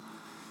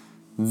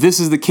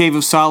This is the Cave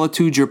of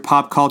Solitude, your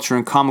pop culture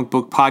and comic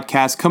book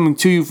podcast, coming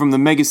to you from the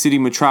mega city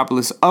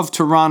metropolis of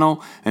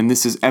Toronto. And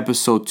this is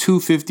episode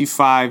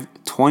 255,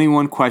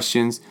 21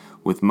 Questions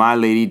with my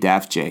lady,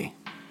 Daph J.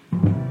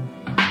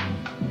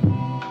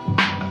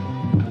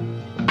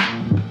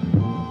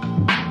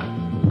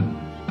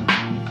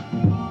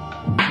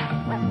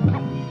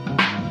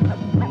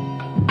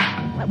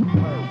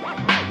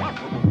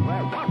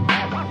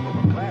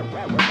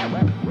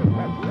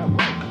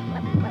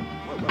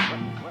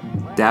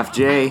 Daph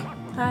J.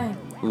 Hi.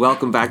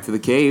 Welcome back to the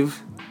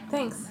cave.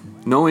 Thanks.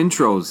 No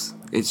intros.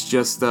 It's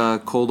just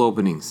cold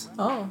openings.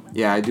 Oh.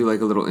 Yeah, I do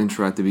like a little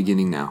intro at the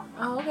beginning now.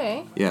 Oh,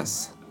 okay.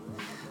 Yes.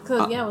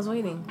 Cause I was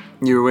waiting.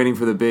 You were waiting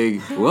for the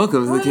big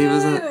welcome to the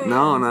cave.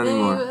 No, not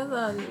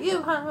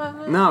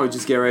anymore. No, we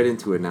just get right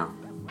into it now.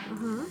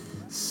 Mm-hmm.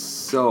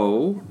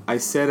 So, I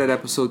said at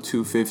episode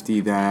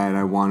 250 that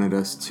I wanted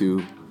us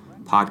to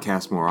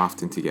podcast more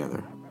often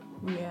together.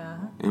 Yeah.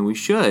 And we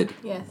should.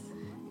 Yes.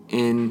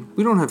 And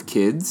we don't have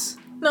kids.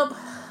 Nope.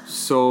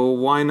 So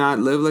why not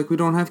live like we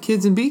don't have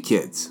kids and be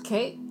kids?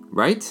 Okay.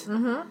 Right?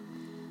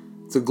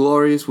 Mm-hmm. It's a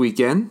glorious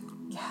weekend.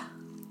 Yeah.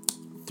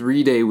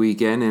 3-day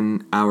weekend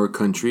in our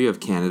country of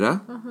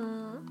Canada.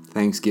 Mm-hmm.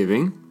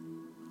 Thanksgiving.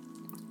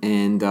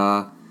 And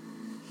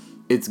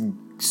it's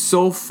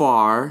so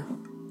far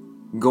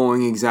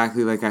going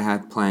exactly like I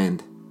had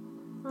planned.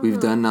 Mm-hmm.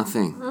 We've done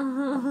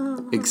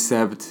nothing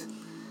except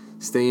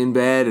stay in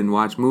bed and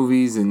watch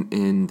movies and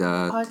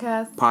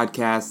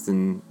podcasts,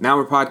 and now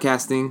we're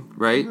podcasting,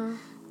 right? Mm-hmm.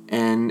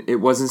 And it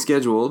wasn't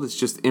scheduled. It's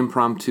just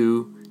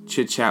impromptu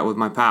chit chat with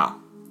my pal.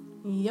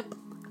 Yep.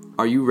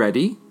 Are you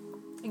ready?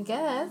 I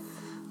guess.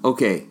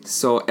 Okay,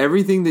 so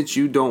everything that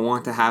you don't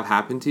want to have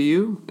happen to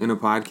you in a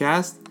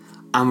podcast,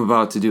 I'm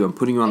about to do. I'm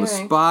putting you on the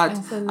spot.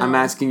 No. I'm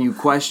asking you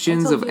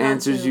questions of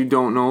answers you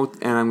don't know,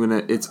 and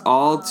it's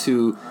all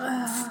to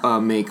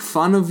make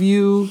fun of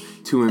you,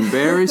 to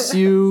embarrass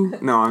you.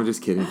 No, I'm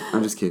just kidding.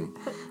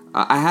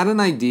 I had an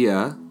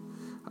idea.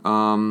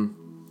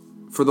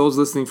 For those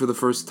listening for the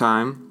first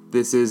time,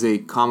 this is a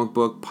comic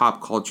book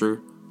pop culture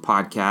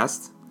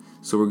podcast.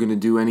 So we're going to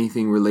do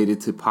anything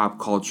related to pop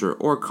culture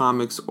or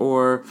comics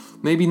or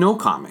maybe no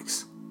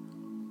comics.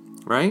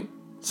 Right?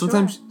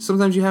 Sometimes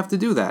you have to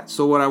do that.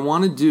 So what I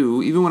want to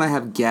do, even when I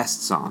have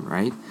guests on,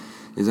 right,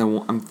 is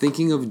I'm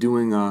thinking of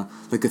doing a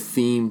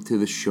theme to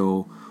the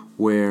show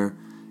where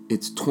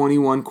it's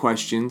 21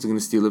 questions. I'm going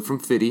to steal it from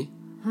Fitty.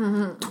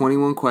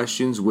 21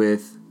 questions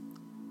with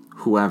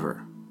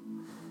whoever.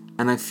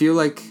 And I feel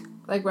like...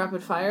 Like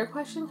rapid fire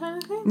question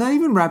kind of thing? Not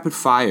even rapid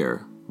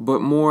fire, but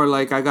more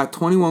like I got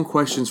 21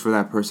 questions for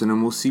that person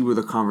and we'll see where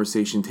the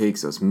conversation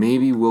takes us.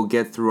 Maybe we'll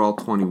get through all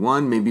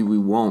 21. Maybe we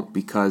won't,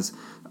 because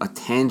a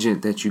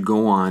tangent that you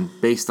go on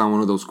based on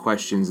one of those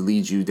questions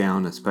leads you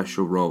down a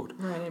special road.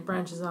 Right, it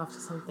branches off to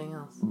something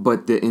else.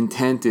 But the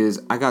intent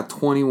is, I got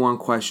 21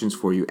 questions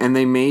for you. And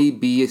they may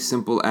be as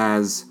simple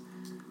as,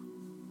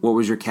 what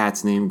was your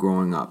cat's name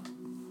growing up?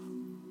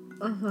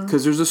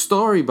 Because there's a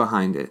story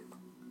behind it.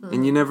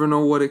 And you never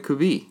know what it could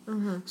be.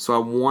 So I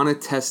want to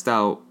test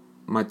out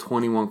my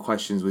 21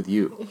 questions with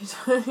you.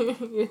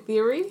 Your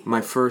theory?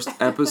 My first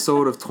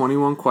episode of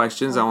 21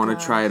 questions, I want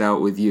to try it out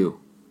with you.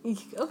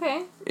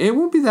 Okay. It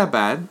won't be that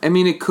bad. I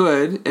mean, it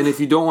could. And if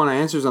you don't want to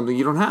answer something,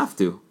 you don't have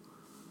to.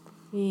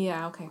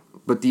 Yeah, okay.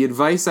 But the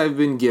advice I've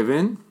been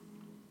given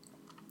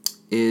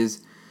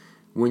is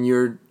when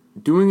you're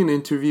doing an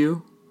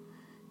interview,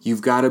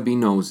 you've got to be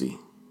nosy.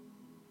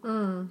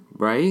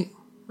 Right?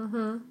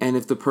 Mm-hmm. And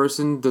if the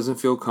person doesn't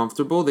feel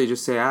comfortable, they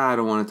just say, I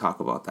don't want to talk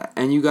about that.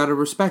 And you got to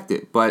respect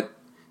it. But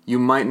you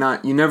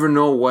never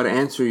know what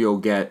answer you'll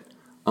get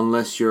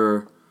unless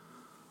you're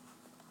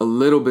a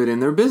little bit in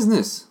their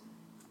business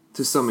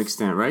to some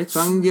extent, right?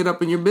 So I'm going to get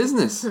up in your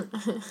business.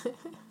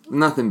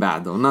 Nothing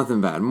bad, though. Nothing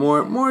bad.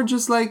 More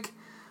just like,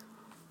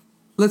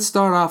 let's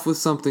start off with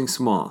something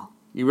small.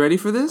 You ready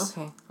for this?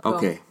 Okay.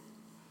 Okay.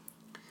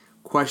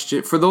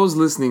 Question. For those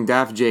listening,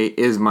 Daph J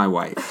is my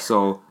wife.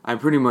 So I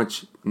pretty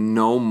much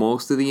know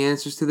most of the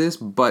answers to this,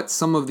 but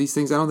some of these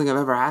things I don't think I've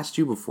ever asked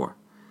you before.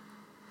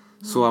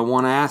 So I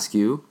want to ask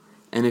you,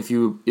 and if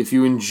you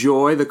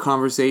enjoy the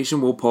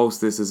conversation, we'll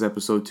post this as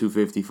episode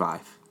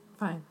 255.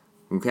 Fine.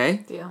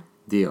 Okay?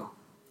 Deal.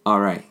 All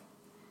right.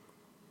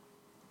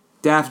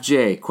 Daph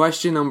J,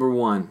 question number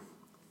 1.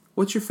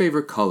 What's your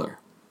favorite color?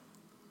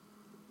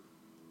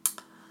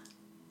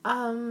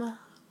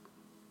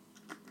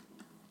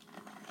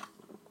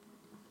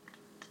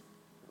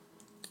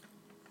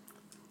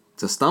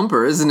 It's a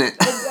stumper, isn't it?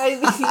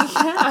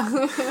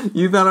 Yeah.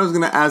 You thought I was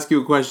going to ask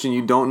you a question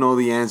you don't know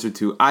the answer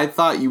to. I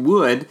thought you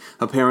would.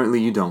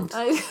 Apparently you don't.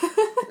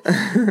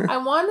 I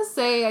want to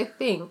say, I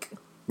think.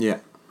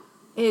 Yeah.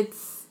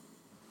 It's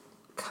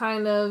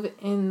kind of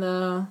in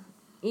the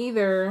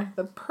either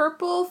the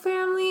purple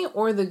family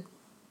or the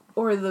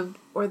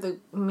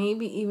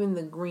maybe even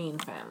the green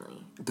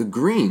family. The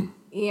green?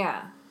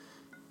 Yeah.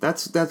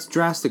 That's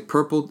drastic.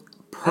 Purple.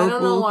 I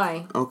don't know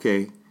why.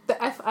 Okay.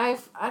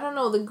 I don't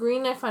know. The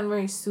green I find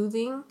very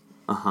soothing.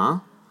 Uh-huh.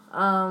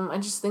 I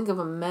just think of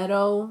a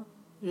meadow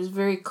It's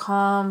very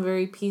calm,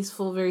 very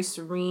peaceful, very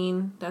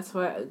serene. That's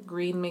what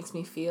green makes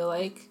me feel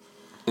like.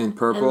 And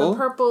purple? And the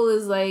purple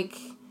is like,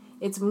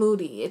 it's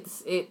moody. It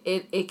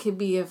could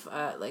be it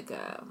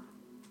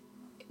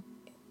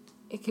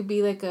could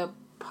be like a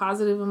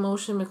positive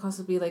emotion, but it can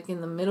also be like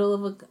in the middle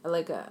of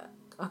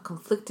a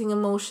conflicting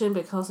emotion, but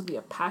it can also be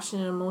a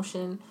passionate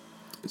emotion.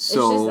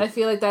 So it's just, I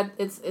feel like that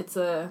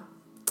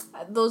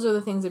those are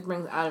the things it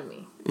brings out of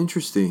me.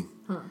 Interesting.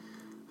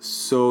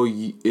 So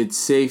it's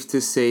safe to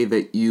say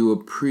that you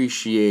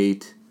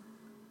appreciate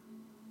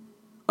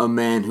a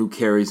man who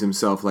carries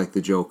himself like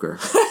the Joker.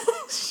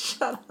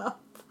 Shut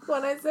up.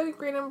 When I said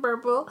green and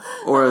purple.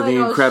 Or I'm the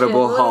like,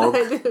 Incredible Hulk.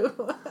 What did I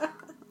do?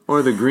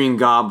 Or the Green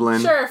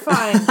Goblin. Sure,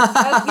 fine.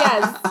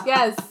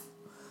 Yes.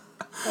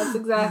 That's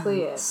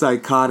exactly it.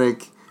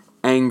 Psychotic,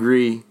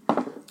 angry.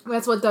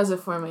 That's what does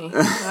it for me.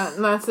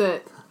 That's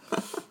it.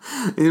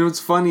 You know what's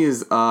funny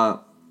is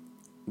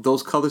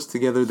those colors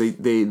together,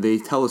 they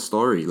tell a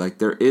story. Like,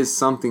 there is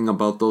something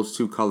about those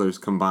two colors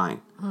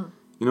combined.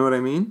 You know what I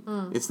mean?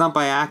 It's not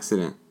by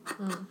accident.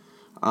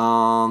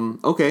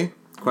 Okay,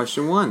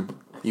 question 1.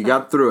 You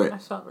got through it. I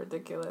felt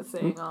ridiculous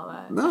saying all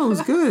that. No, it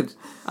was good.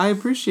 I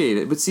appreciate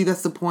it. But see,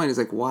 that's the point. It's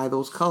like, why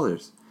those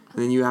colors?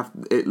 And then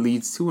it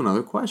leads to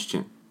another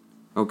question.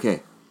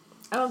 Okay.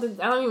 I don't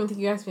even think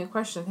you asked me a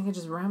question. I think I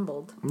just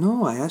rambled.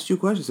 No, I asked you a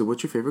question. I said,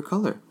 what's your favorite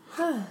color?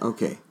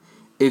 Okay.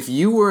 If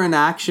you were an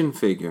action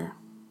figure,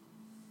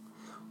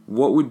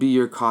 what would be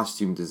your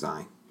costume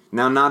design?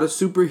 Now, not a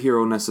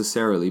superhero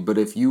necessarily, but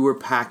if you were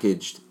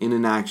packaged in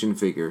an action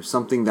figure,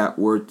 something that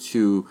were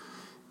to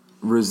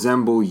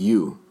resemble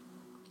you,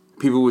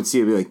 people would see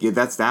it and be like, yeah,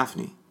 that's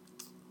Daphne.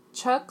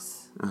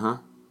 Chucks. Uh-huh.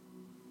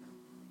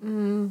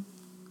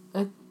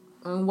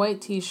 A white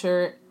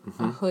t-shirt,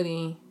 a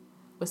hoodie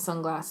with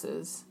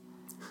sunglasses,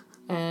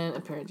 and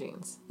a pair of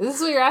jeans. Is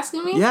this what you're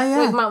asking me?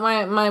 Yeah.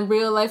 Like my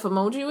real life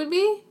emoji would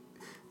be?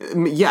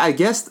 Yeah, I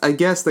guess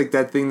like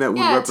that thing that would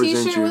represent you.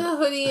 Yeah, t-shirt with a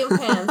hoodie and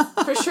pants.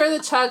 For sure the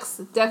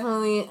Chucks,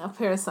 definitely a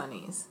pair of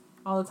sunnies.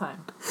 All the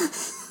time.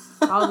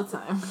 All the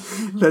time.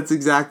 That's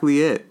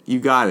exactly it. You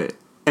got it.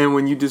 And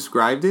when you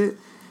described it,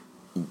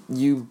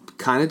 you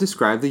kind of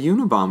described the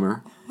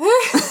Unabomber.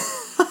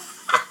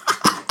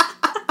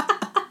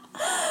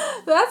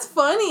 That's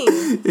funny.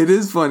 It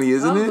is funny,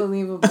 isn't it?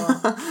 Unbelievable.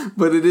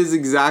 But it is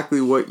exactly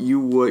what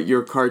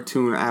your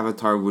cartoon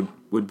avatar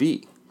would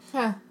be.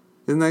 Yeah.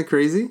 Isn't that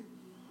crazy?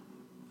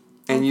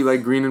 And you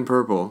like green and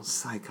purple.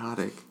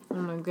 Psychotic. Oh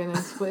my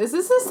goodness. Is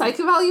this a psych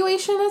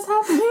evaluation that's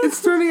happening?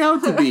 It's turning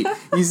out to be.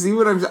 You see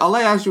what all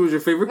I asked you was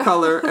your favorite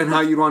color and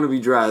how you'd want to be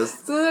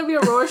dressed. So there be a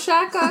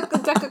Rorschach, a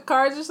deck of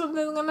cards or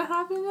something gonna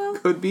happen now?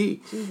 Could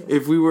be.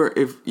 Jesus.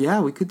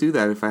 We could do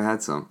that if I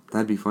had some.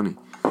 That'd be funny.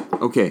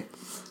 Okay.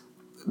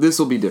 This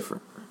will be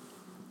different.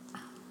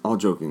 All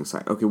joking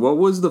aside. Okay, what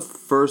was the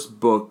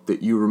first book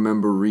that you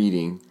remember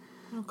reading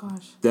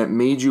that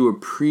made you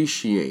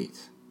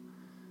appreciate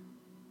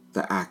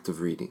the act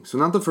of reading? So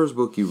not the first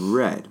book you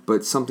read,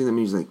 but something that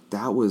made you like,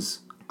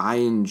 I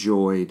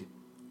enjoyed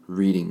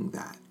reading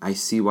that. I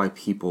see why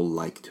people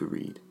like to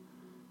read.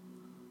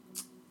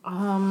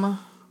 Because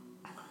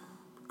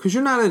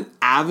you're not an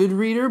avid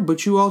reader,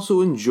 but you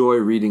also enjoy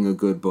reading a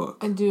good book.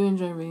 I do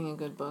enjoy reading a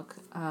good book.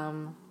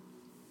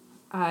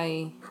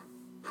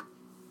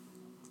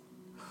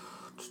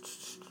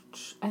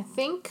 I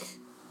think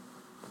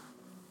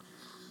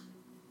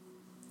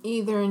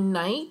either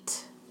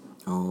Night.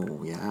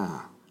 Oh,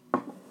 yeah.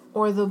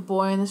 Or The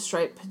Boy in the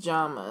Striped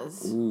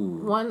Pajamas.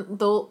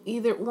 Ooh.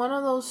 Either one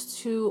of those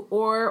two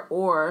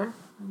or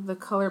The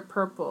Color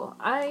Purple.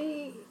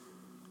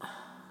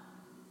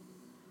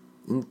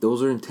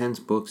 Those are intense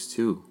books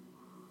too.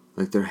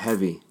 Like, they're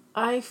heavy.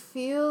 I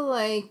feel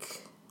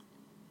like,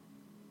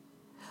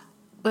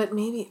 but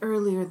maybe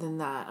earlier than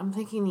that. I'm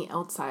thinking The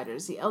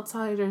Outsiders. The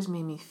Outsiders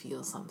made me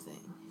feel something.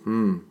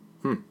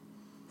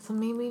 So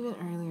maybe even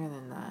earlier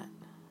than that.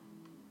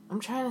 I'm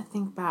trying to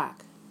think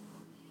back.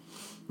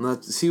 Now,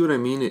 see what I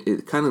mean?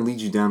 It kind of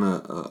leads you down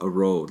a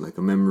road, like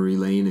a memory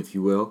lane, if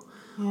you will.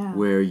 Yeah.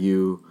 Where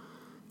you...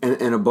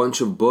 And a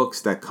bunch of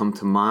books that come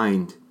to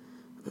mind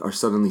are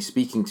suddenly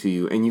speaking to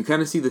you. And you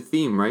kind of see the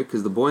theme, right?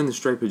 Because The Boy in the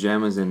Striped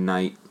Pajamas and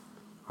Night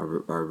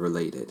are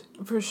related.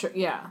 For sure,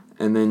 yeah.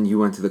 And then you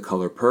went to The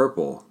Color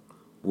Purple,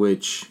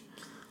 which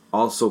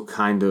also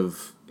kind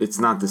of... It's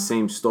not the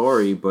same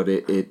story, but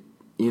it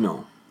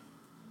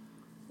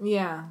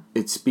Yeah.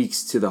 It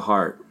speaks to the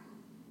heart.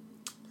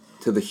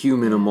 To the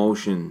human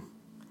emotion.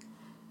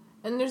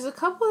 And there's a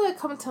couple that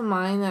come to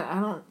mind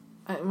that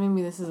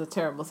maybe this is a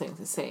terrible thing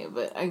to say,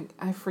 but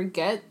I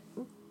forget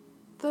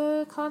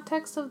the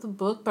context of the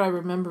book, but I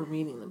remember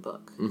reading the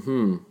book.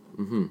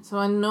 So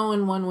I know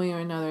in one way or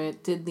another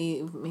it did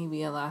leave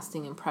maybe a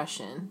lasting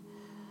impression.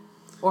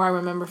 Or I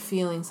remember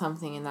feeling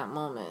something in that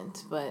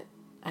moment, but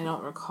I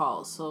don't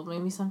recall. So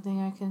maybe something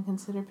I can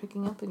consider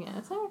picking up again.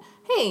 It's like,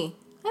 hey,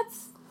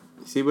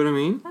 see what I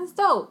mean? That's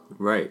dope.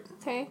 Right.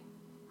 Okay.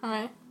 All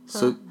right.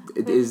 So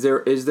is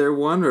there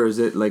one, or is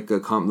it like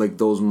like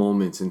those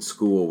moments in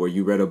school where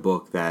you read a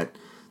book that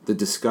the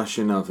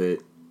discussion of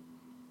it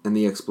and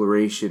the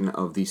exploration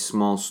of these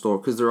small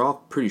stories, because they're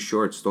all pretty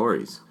short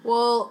stories.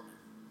 Well,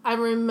 I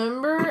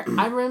remember,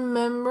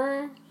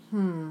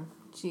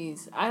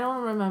 jeez, I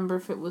don't remember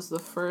if it was the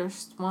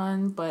first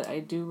one, but I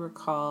do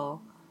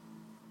recall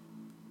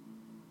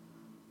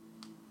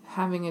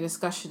having a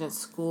discussion at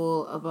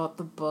school about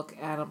the book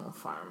Animal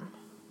Farm.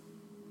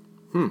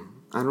 I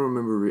don't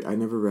remember, I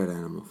never read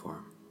Animal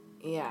Farm.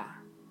 Yeah.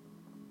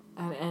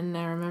 And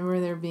I remember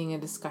there being a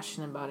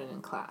discussion about it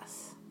in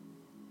class.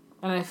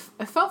 And I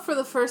felt for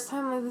the first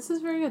time like this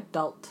is very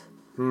adult.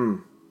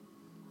 It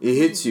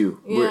hits you.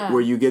 Yeah.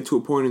 Where you get to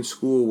a point in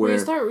school where... you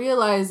start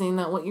realizing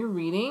that what you're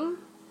reading,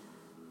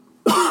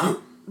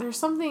 there's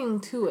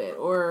something to it,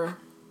 or...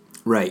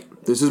 Right.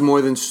 This is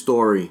more than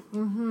story.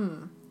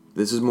 Mm-hmm.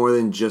 This is more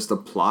than just a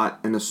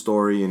plot and a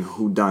story and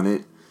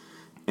whodunit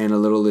and a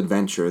little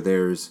adventure.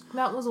 There's...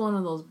 That was one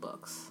of those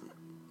books.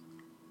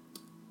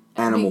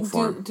 Animal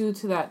Farm. Due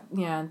to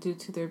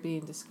there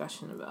being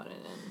discussion about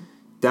it. And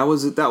That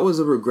was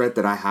a regret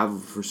that I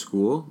have for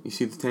school. You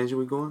see the tangent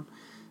we go on?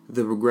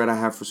 The regret I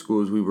have for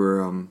school is we were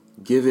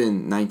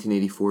given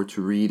 1984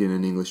 to read in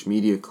an English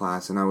media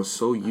class, and I was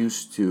so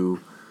used to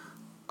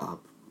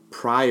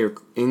prior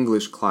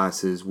English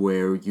classes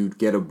where you'd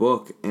get a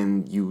book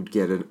and you'd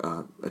get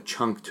a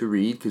chunk to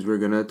read because we're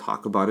going to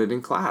talk about it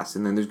in class,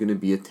 and then there's going to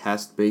be a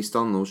test based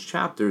on those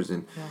chapters,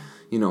 and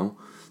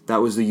that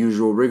was the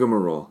usual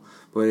rigmarole.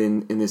 But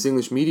in this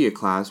English media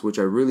class, which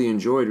I really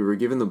enjoyed, we were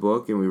given the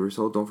book and we were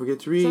told, don't forget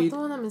to read. Is that the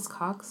one that Ms.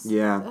 Cox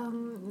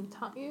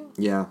taught you?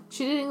 Yeah.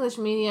 She did English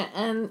media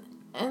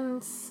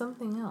and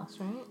something else,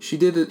 right? She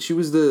did it. She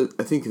was the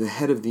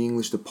head of the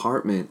English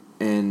department,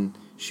 and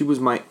she was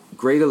my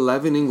grade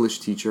 11 English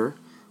teacher,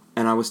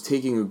 and I was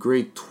taking a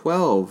grade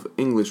 12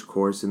 English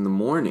course in the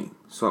morning.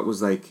 So it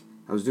was like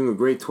I was doing a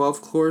grade 12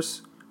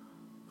 course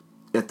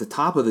at the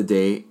top of the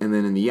day, and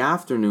then in the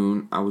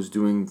afternoon I was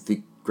doing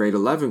the grade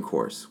 11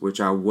 course, which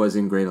I was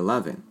in grade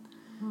 11.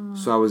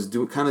 So I was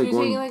going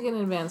taking like an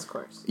advanced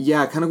course.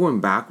 Yeah, kind of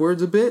going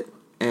backwards a bit,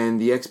 and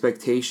the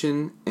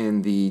expectation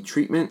and the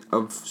treatment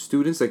of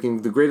students, like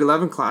in the grade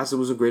 11 class, it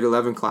was a grade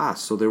 11 class,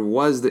 so there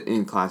was the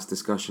in-class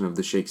discussion of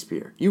the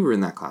Shakespeare. You were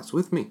in that class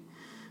with me,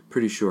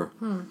 pretty sure.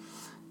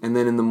 And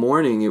then in the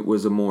morning, it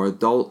was a more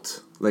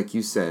adult, like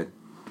you said,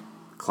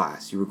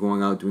 class. You were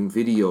going out doing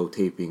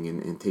videotaping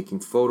and taking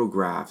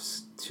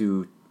photographs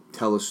to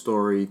tell a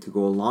story to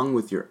go along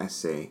with your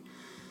essay.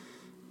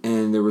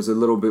 And there was a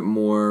little bit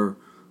more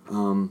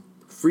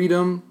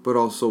freedom, but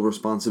also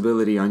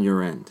responsibility on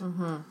your end.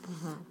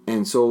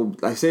 And so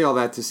I say all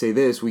that to say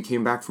this: we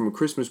came back from a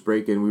Christmas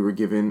break and we were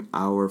given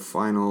our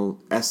final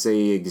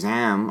essay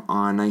exam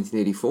on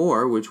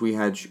 1984, which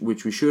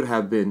we should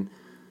have been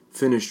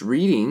finished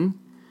reading,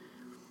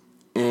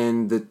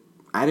 and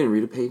I didn't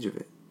read a page of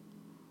it.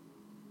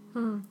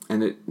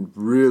 And it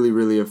really,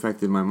 really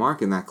affected my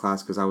mark in that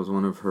class because I was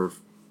one of her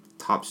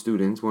top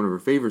students, one of her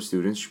favorite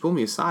students. She pulled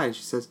me aside.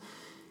 She says,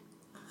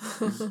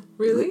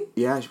 "Really?"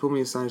 Yeah, she pulled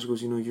me aside. She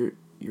goes,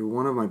 you're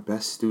one of my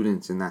best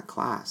students in that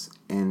class,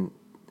 and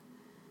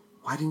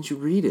why didn't you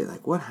read it?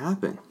 Like, what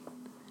happened?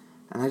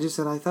 And I just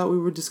said, I thought we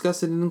were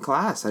discussing it in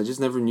class. I just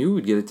never knew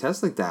we'd get a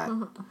test like that.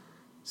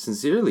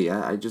 Sincerely,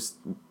 I just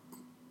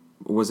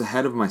was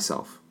ahead of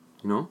myself,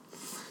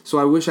 So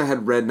I wish I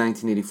had read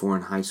 1984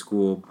 in high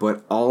school,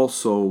 but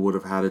also would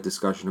have had a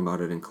discussion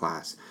about it in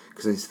class,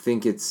 because I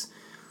think it's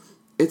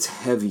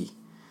heavy,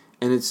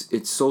 and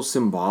it's so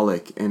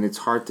symbolic, and it's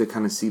hard to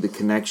kind of see the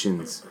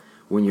connections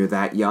when you're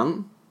that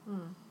young,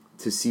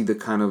 to see the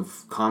kind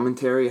of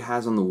commentary it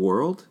has on the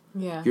world.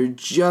 Yeah. You're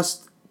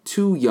just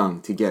too young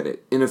to get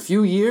it. In a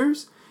few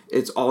years,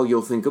 it's all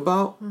you'll think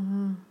about.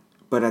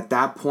 But at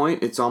that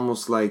point, it's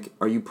almost like,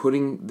 are you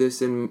giving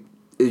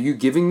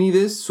me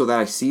this so that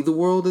I see the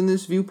world in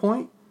this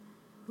viewpoint?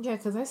 Yeah,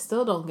 because I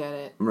still don't get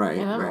it. Right.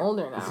 And I'm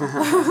older now.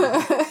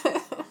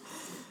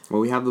 Well,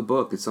 we have the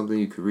book. It's something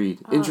you could read.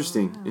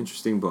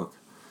 Interesting book.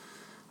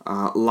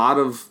 A lot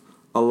of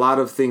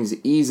things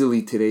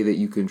easily today that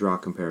you can draw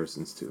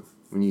comparisons to.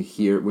 When you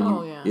hear,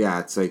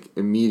 it's like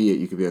immediate.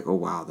 You could be like, oh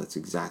wow, that's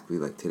exactly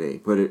like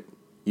today. But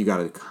you got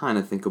to kind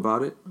of think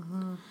about it.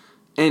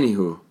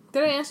 Anywho.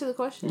 Did I answer the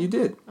question? You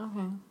did.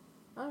 Okay.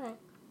 All right.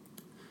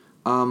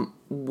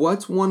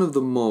 What's one of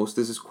the most?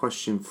 This is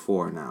question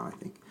 4 now, I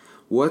think.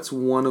 What's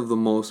one of the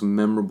most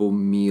memorable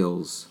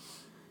meals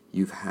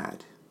you've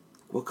had?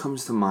 What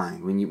comes to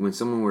mind when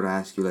someone were to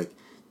ask you, like,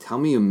 tell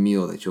me a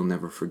meal that you'll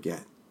never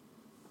forget?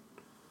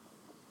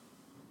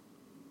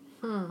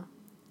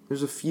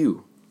 There's a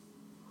few.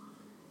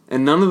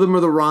 And none of them are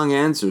the wrong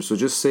answer, so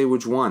just say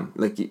which one.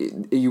 Like,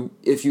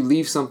 if you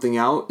leave something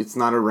out, it's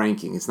not a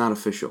ranking. It's not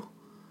official.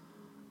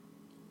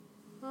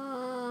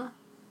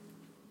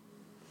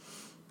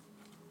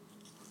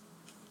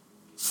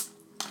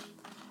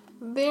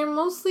 They're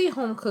mostly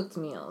home-cooked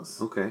meals.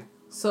 Okay.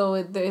 So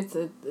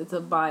it's a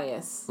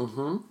bias.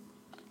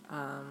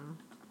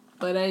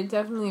 But I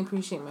definitely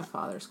appreciate my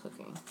father's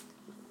cooking.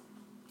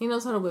 He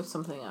knows how to whip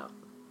something up.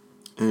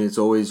 And it's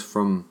always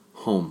from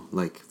home,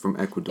 like from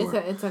Ecuador.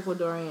 It's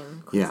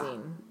Ecuadorian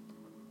cuisine.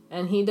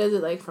 And he does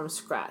it, like, from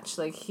scratch.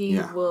 Like, he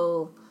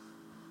will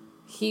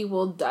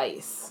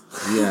dice.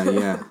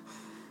 Yeah.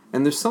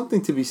 And there's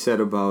something to be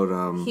said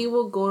about... he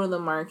will go to the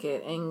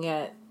market and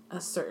get a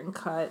certain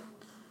cut,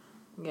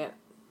 get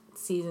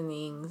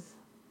seasonings,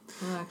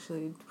 and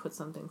actually put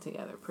something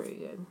together pretty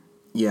good.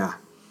 Yeah.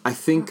 I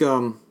think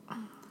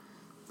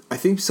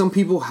some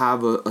people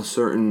have a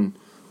certain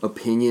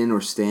opinion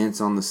or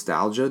stance on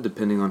nostalgia,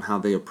 depending on how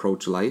they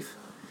approach life.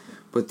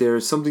 But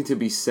there's something to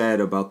be said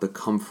about the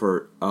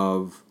comfort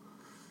of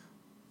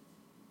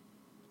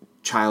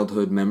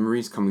childhood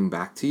memories coming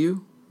back to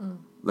you.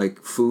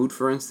 Like food,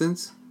 for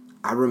instance.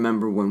 I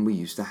remember when we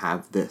used to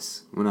have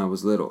this when I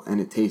was little, and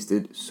it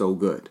tasted so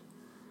good.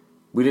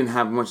 We didn't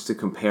have much to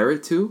compare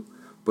it to,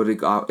 but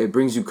it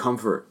brings you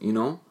comfort, you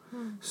know?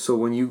 So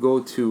when you go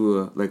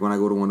to, like when I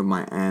go to one of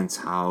my aunt's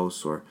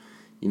house, or,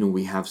 you know,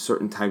 we have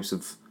certain types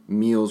of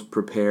meals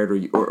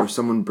prepared, or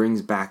someone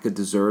brings back a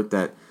dessert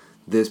that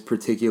this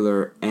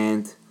particular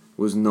aunt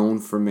was known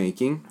for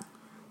making,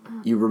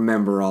 you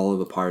remember all of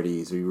the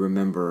parties, or you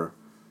remember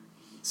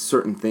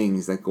certain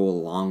things that go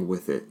along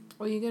with it.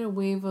 Well, you get a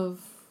wave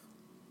of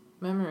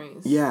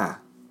memories. Yeah.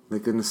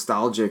 Like a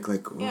nostalgic,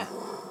 like,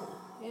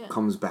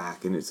 comes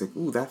back, and it's like,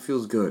 ooh, that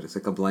feels good. It's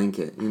like a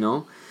blanket, you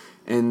know?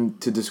 And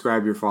to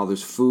describe your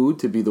father's food,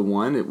 to be the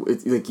one,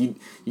 it's like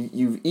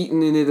you've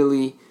eaten in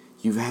Italy,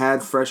 you've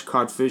had fresh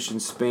caught fish in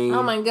Spain.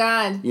 Oh my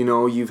God. You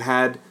know, you've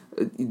had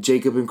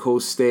Jacob and Co.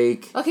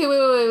 steak. Okay,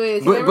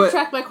 wait. Can I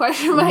retract my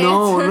question, my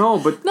answer? No,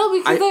 but no,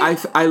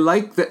 because I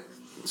like that.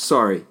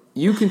 Sorry,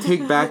 you can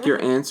take back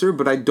your answer,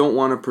 but I don't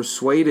want to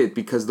persuade it,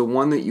 because the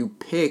one that you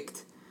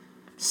picked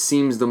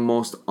seems the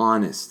most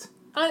honest.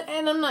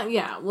 And I'm not,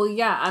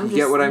 I'm just,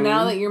 get what I mean?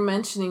 Now that you're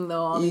mentioning,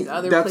 though, all these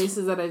other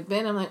places that I've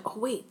been, I'm like, oh,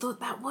 wait,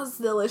 that was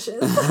delicious.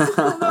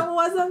 That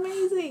was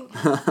amazing.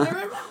 I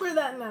remember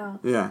that now.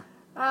 Yeah.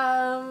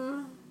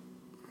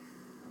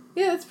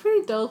 Yeah, it's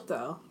pretty dope,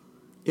 though.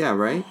 Yeah,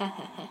 right?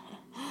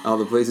 All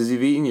the places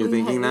you've eaten, you're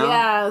thinking now?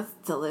 Yeah, it's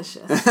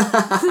delicious.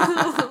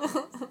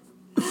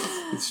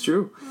 It's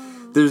true.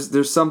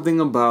 There's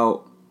something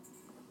about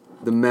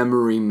the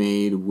memory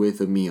made with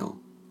a meal.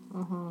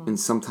 And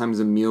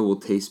sometimes a meal will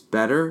taste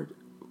better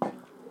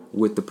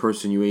with the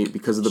person you ate,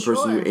 because of the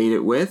person you ate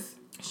it with.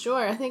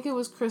 Sure. I think it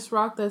was Chris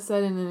Rock that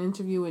said in an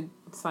interview with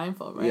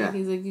Seinfeld, right? Yeah.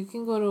 He's like, you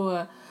can go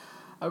to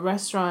a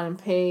restaurant and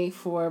pay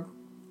for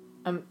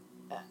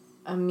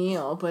a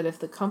meal, but if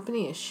the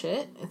company is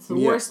shit, it's the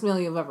worst meal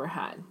you've ever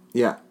had.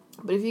 Yeah.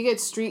 But if you get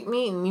street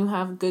meat and you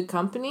have good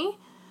company,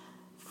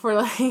 for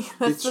like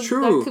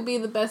true. That could be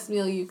the best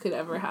meal you could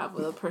ever have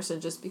with a person,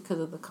 just because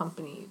of the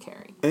company you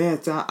carry. Yeah,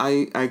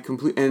 I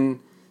completely, and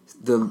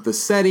the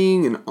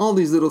setting and all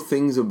these little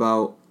things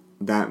about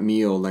that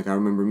meal. Like, I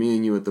remember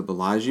meeting you at the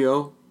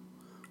Bellagio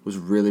was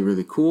really,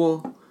 really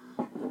cool.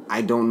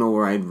 I don't know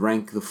where I'd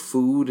rank the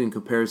food in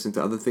comparison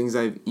to other things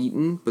I've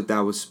eaten, but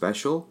that was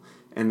special.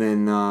 And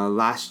then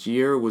last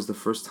year was the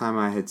first time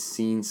I had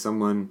seen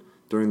someone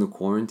during the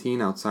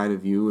quarantine outside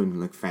of you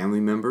and like family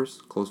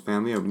members, close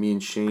family. Me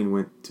and Shane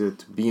went to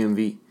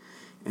BMV,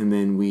 and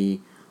then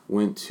we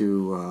went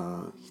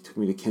to, he took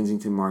me to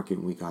Kensington Market,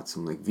 and we got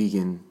some like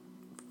vegan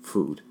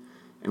food,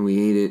 and we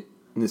ate it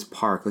in this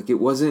park. Like, it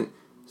wasn't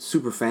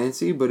super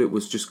fancy, but it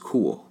was just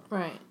cool.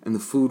 Right. And the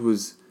food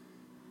was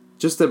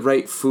just the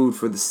right food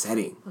for the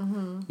setting,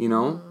 you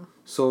know? Mm-hmm.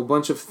 So a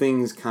bunch of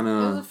things kind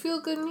of... It was a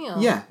feel-good meal.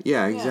 Yeah,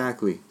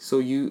 exactly.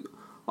 So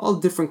all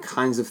different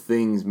kinds of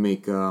things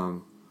make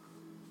the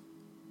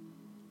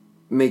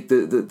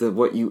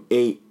what you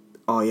ate,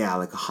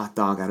 like a hot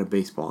dog at a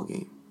baseball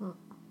game.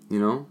 You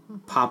know?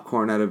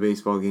 Popcorn at a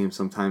baseball game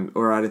sometimes,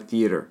 or at a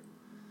theater.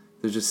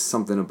 There's just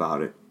something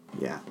about it.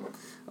 Yeah.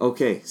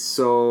 Okay,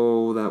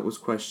 so that was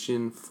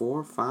question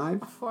 4,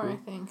 5? 4, I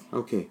think.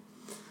 Okay.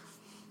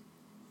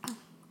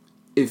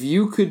 If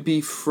you could be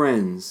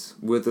friends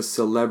with a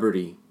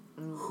celebrity,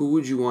 who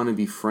would you want to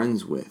be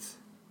friends with?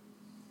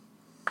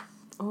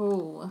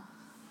 Oh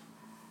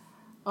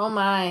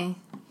my.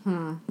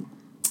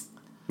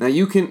 Now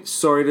you can,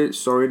 sorry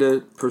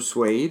to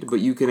persuade, but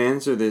you can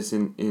answer this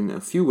in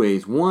a few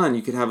ways. One,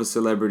 you could have a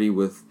celebrity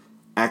with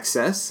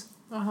access.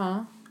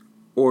 Uh-huh.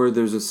 Or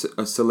there's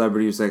a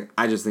celebrity who's like,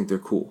 I just think they're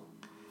cool.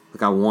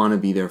 Like, I want to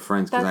be their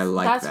friends because I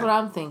like that. That's what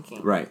I'm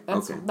thinking. Right,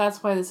 okay.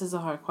 That's why this is a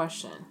hard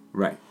question.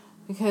 Right.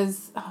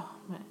 Because,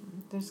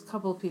 there's a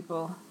couple of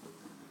people.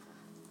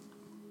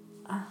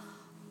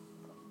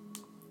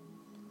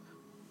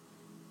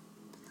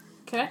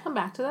 Can I come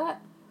back to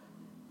that?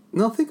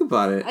 No, think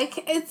about it.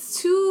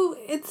 It's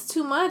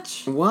too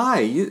much.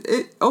 Why?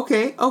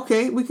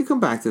 Okay, we could come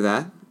back to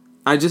that.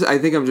 I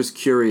think I'm just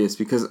curious,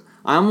 because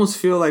I almost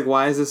feel like,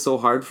 why is this so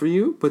hard for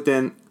you? But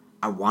then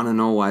I want to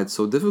know why it's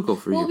so difficult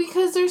for you. Well,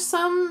 because there's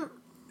some...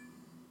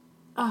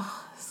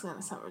 Oh, this is going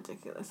to sound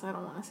ridiculous. I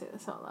don't want to say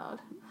this out loud.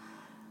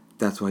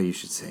 That's why you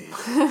should say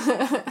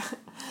it.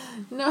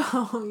 No,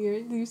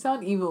 you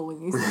sound evil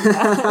when you say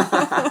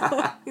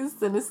that. You're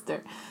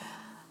sinister.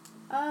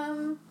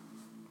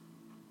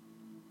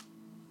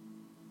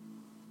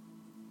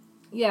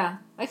 Yeah,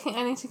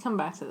 I need to come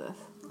back to this.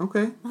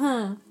 Okay.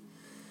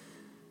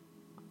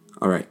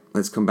 All right,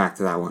 let's come back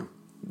to that one.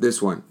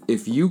 This one.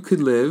 If you could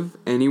live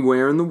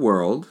anywhere in the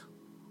world,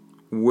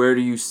 where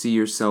do you see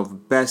yourself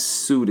best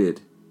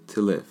suited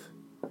to live?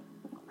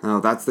 Now,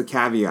 that's the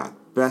caveat.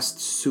 Best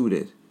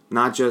suited.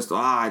 Not just,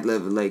 I'd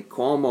live in Lake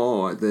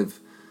Como. I'd live...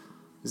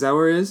 Is that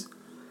where it is?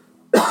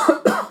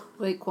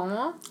 Lake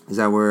Como? Is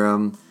that where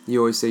you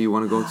always say you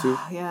want to go to?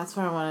 Yeah, that's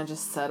where I want to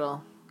just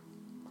settle.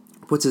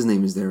 What's his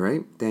name is there,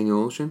 right?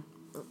 Daniel Ocean?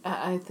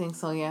 I think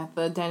so, yeah.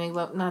 The Danny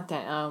Glover... Not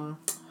Dan...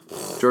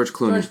 George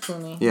Clooney. George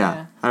Clooney.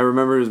 Yeah. I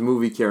remember his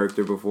movie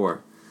character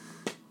before.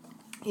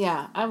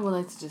 Yeah, I would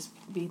like to just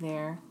be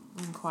there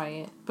and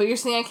quiet. But you're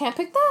saying I can't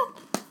pick that?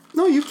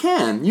 No, you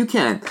can. You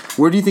can.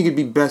 Where do you think it'd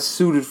be best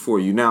suited for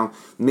you? Now,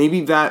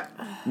 maybe that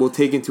will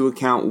take into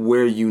account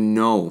where you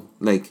know.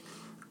 Like,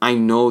 I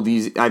know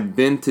these... I've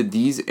been to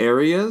these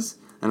areas,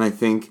 and I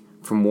think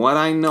from what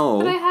I know...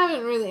 But I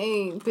haven't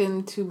really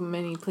been to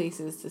many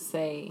places to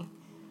say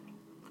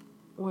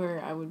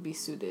where I would be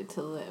suited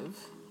to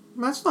live.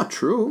 That's not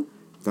true.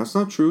 That's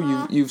not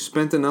true. You've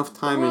spent enough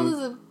time in... The world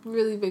is a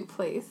really big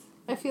place.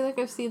 I feel like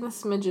I've seen a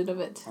smidget of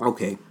it.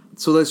 Okay.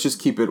 So let's just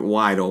keep it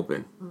wide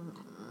open.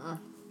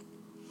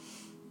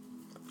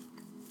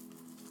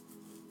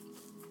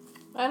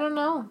 I don't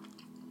know.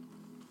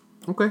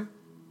 Okay.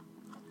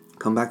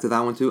 Come back to that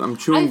one too. I'm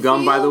chewing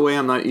gum, by the way.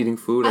 I'm not eating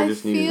food. I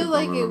just needed feel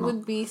like it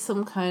would be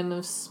some kind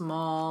of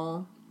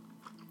small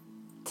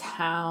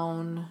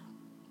town.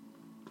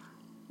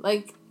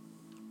 Like,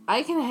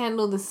 I can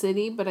handle the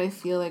city, but I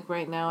feel like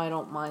right now I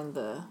don't mind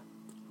the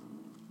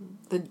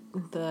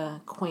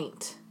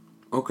quaint.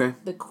 Okay.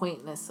 The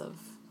quaintness of,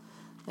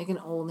 like, an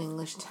old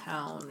English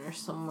town or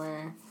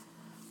somewhere.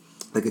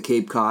 Like a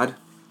Cape Cod,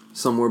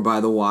 somewhere by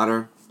the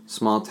water,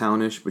 small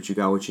townish, but you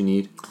got what you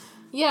need.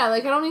 Yeah,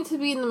 like I don't need to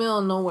be in the middle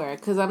of nowhere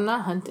because I'm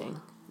not hunting.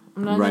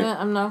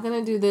 I'm not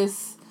gonna do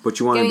this. But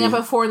you want to be getting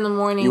up at 4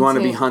 a.m. You want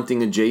to be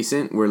hunting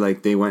adjacent, where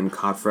like they went and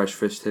caught fresh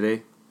fish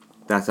today.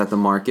 That's at the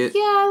market.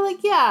 Yeah,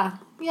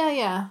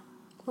 yeah.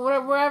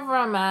 Wherever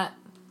I'm at,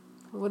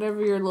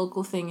 whatever your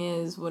local thing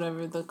is,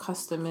 whatever the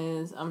custom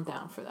is, I'm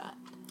down for that.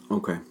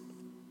 Okay.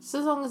 So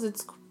as long as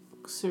it's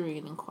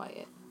serene and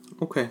quiet.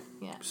 Okay.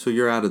 Yeah. So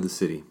you're out of the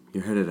city.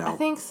 You're headed out. I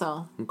think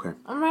so. Okay.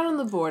 I'm right on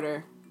the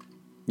border.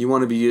 You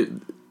want to be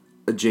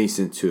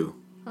adjacent to.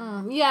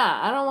 Yeah,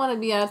 I don't want to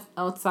be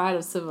outside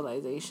of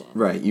civilization.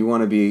 Right. You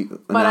want to be an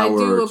but hour or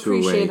two away. But I do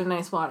appreciate a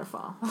nice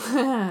waterfall.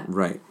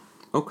 Right.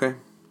 Okay.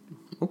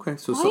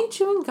 So why are you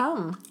chewing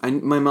gum?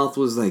 My mouth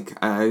was like,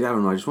 I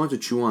don't know. I just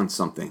wanted to chew on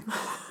something.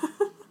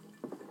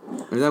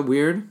 Is that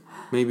weird?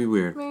 Maybe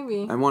weird.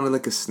 Maybe. I wanted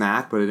like a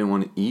snack, but I didn't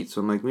want to eat,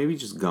 so I'm like, maybe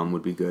just gum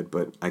would be good,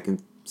 but I'm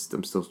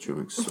still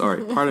chewing.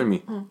 Sorry, pardon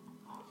me.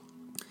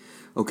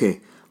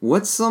 Okay,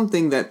 what's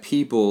something that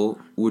people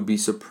would be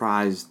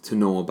surprised to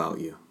know about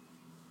you?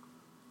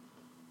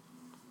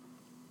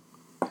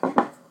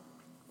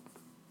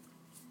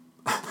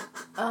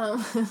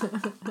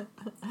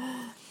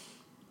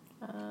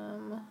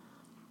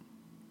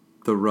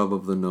 The rub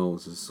of the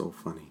nose is so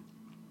funny.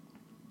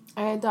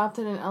 I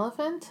adopted an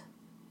elephant.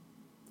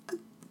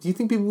 Do you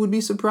think people would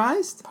be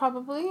surprised?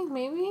 Probably,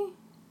 maybe.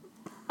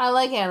 I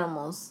like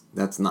animals.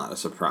 That's not a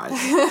surprise.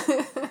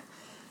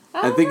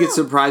 I think it's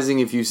surprising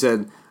if you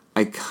said,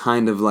 I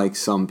kind of like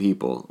some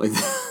people. Like,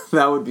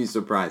 that would be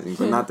surprising,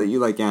 but not that you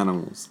like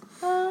animals.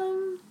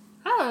 I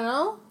don't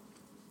know.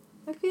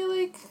 I feel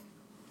like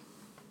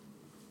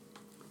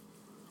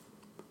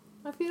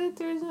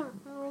there isn't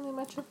really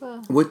much of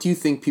a... What do you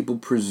think people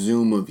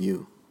presume of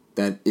you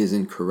that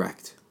isn't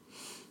correct?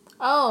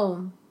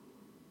 Oh,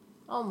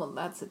 well,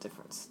 that's a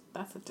different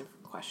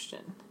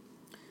question.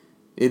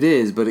 It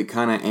is, but it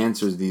kind of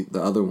answers the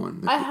other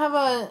one. I have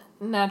a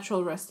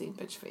natural resting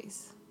bitch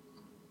face.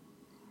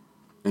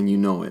 And you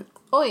know it.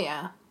 Oh,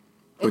 yeah.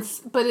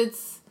 It's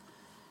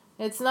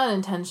not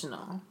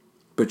intentional.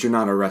 But you're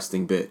not a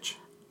resting bitch.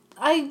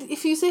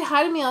 If you say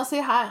hi to me, I'll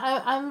say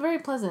hi. I'm very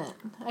pleasant.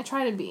 I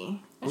try to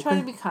be. I try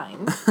to be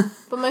kind.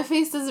 But my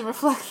face doesn't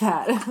reflect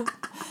that.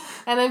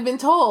 And I've been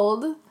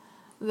told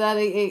that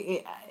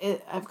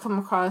I've come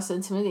across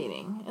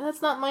intimidating. And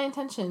that's not my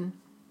intention.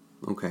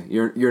 Okay.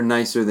 You're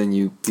nicer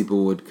than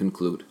people would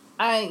conclude.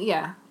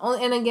 And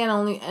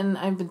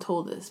I've been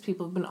told this.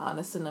 People have been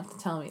honest enough to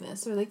tell me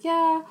this. They're like,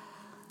 yeah,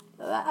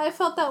 I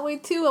felt that way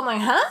too. I'm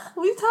like, huh?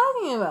 What are you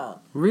talking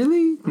about?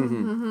 Really?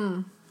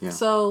 Mm-hmm. Yeah.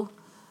 So,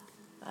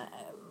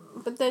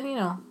 but then,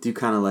 do you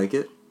kind of like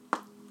it?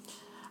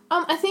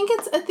 I think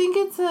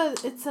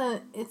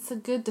it's a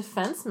good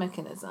defense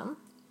mechanism.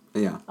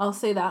 Yeah. I'll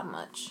say that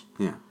much.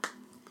 Yeah.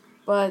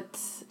 But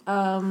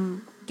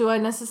do I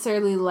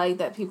necessarily like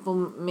that people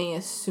may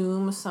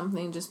assume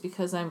something just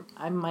because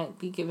I might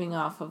be giving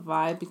off a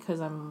vibe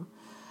because I'm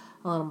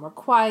a little more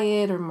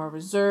quiet or more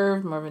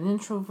reserved, more of an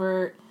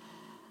introvert?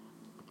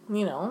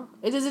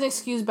 It doesn't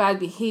excuse bad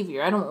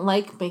behavior. I don't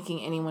like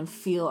making anyone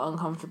feel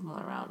uncomfortable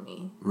around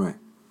me. Right.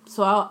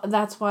 So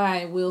that's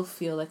why I will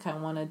feel like I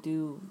want to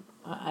do...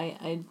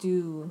 I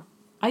do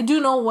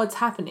know what's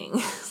happening.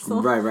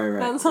 So right.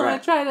 And so right. I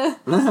try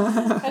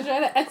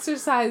to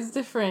exercise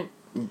different.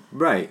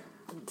 Right.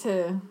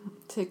 To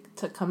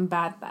to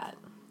combat that.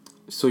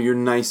 So you're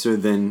nicer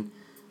than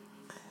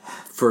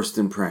first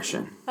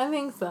impression. I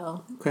think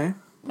so. Okay.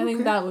 I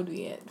think that would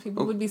be it.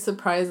 People would be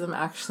surprised I'm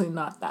actually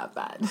not that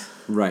bad.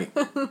 Right.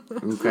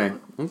 Okay.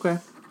 Okay.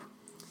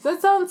 Does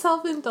that sound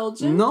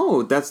self-indulgent?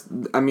 No,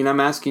 I'm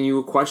asking you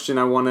a question.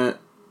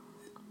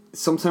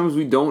 Sometimes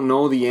we don't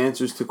know the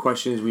answers to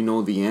questions we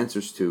know the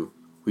answers to.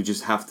 We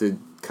just have to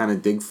kind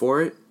of dig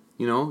for it,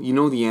 you know? You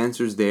know the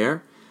answer's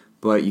there,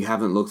 but you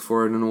haven't looked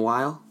for it in a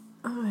while.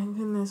 Oh my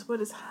goodness,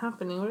 what is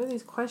happening? What are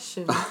these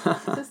questions?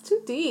 It's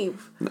too deep.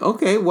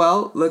 Okay,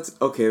 well, let's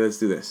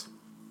do this.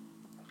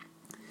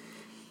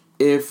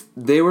 If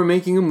they were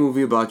making a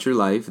movie about your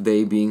life,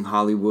 they being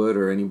Hollywood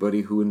or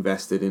anybody who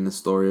invested in a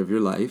story of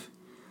your life,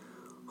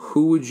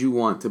 who would you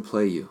want to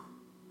play you?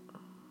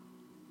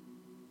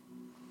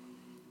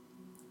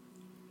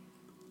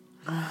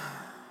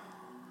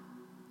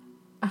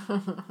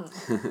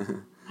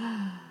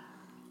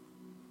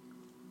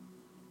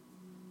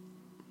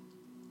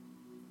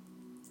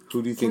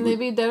 Who do you think? Can they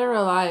be dead or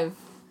alive?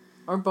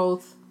 Or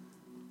both?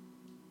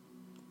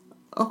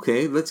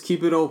 Okay, let's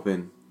keep it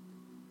open.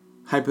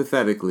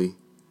 Hypothetically.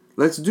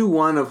 Let's do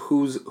one of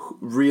who's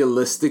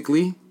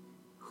realistically,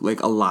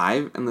 like,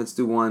 alive, and let's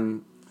do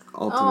one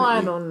ultimately. Oh,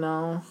 I don't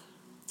know.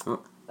 Oh.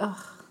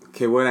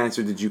 Okay, what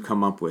answer did you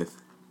come up with?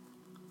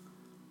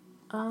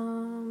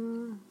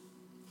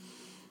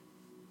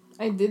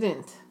 I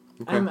didn't.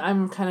 Okay.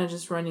 I'm kind of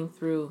just running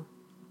through,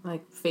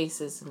 like,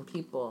 faces and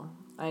people.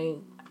 I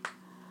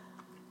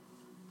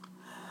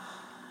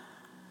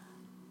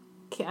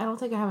don't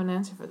think I have an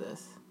answer for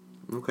this.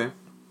 Okay.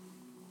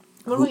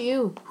 What about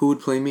you? Who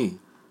would play me?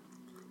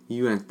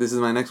 This is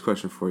my next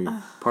question for you.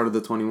 Part of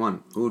the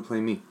 21. Who would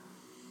play me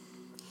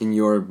in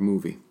your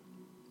movie?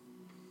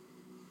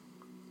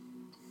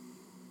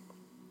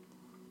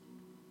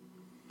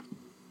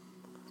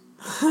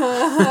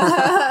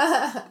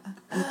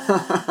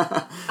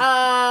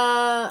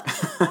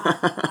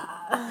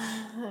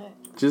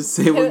 Just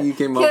say what you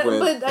came up with.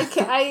 But I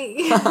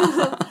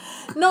can't.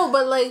 No,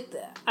 but like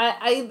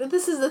I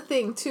this is the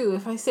thing too.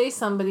 If I say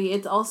somebody,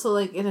 it's also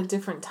like in a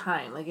different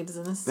time. Like it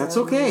doesn't necessarily. That's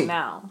okay. Mean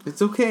now.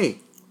 It's okay.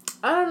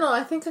 I don't know.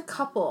 I think a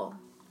couple.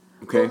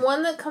 Okay. The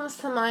one that comes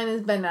to mind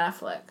is Ben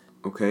Affleck.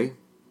 Okay.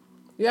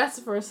 You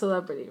asked for a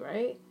celebrity,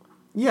 right?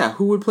 Yeah.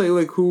 Who would play?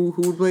 Like who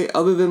would play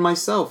other than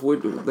myself?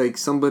 Would like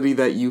somebody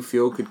that you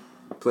feel could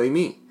play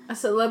me? A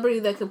celebrity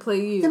that could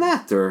play you. An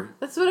actor.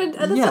 That's what I.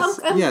 That's yes.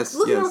 I'm yes.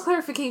 looking yes. for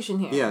clarification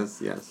here.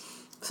 Yes. Yes.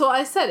 So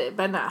I said it,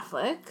 Ben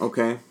Affleck.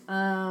 Okay.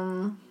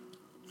 Why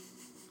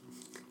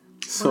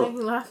are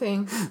you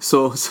laughing?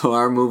 So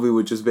our movie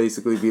would just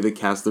basically be the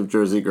cast of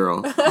Jersey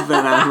Girl, Ben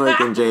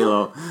Affleck and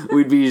J-Lo.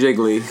 We'd be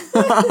Jiggly.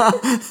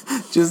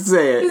 Just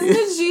say it. Isn't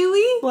it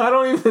Geely? Well, I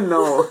don't even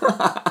know.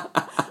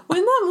 When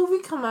did that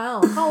movie come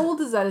out? How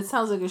old is that? It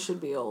sounds like it should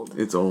be old.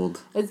 It's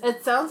old.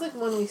 It sounds like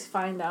when we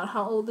find out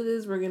how old it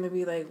is, we're gonna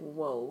be like,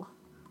 whoa.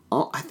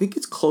 Oh, I think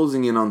it's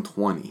closing in on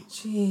 20.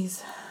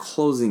 Jeez.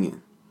 Closing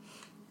in.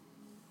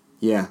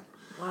 Yeah.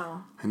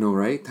 Wow. I know,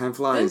 right? Time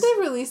flies. Didn't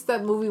they release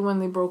that movie when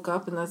they broke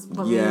up, and that's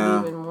what made it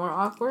even more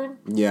awkward?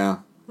 Yeah.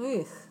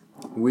 Ugh.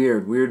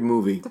 Weird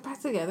movie. They're back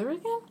together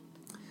again?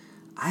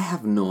 I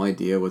have no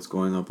idea what's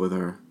going up with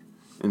her,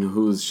 and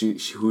who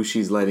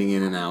she's letting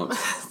in and out.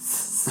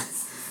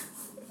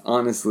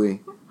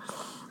 Honestly.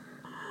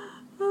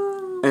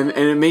 And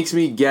it makes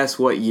me guess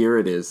what year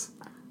it is.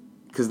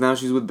 Because now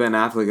she's with Ben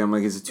Affleck. I'm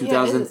like, is it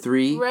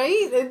 2003?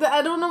 Right?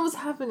 I don't know what's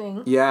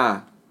happening.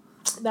 Yeah.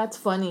 That's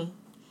funny.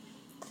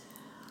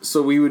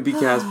 So we would be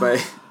cast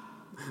by...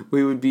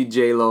 We would be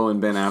J-Lo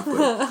and Ben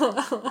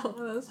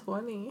Affleck. That's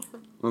funny.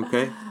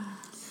 Okay.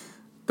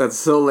 That's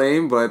so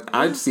lame, but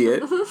I'd see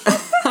it.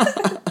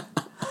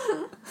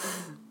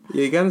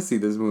 Yeah, you gotta see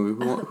this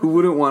movie. Who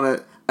wouldn't want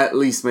to at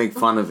least make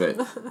fun of it?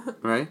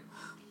 Right?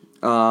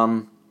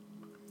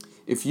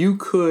 If you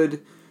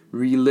could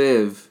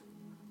relive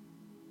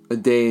a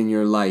day in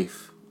your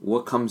life,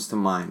 what comes to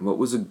mind? What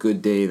was a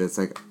good day that's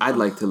like, I'd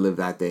like to live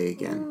that day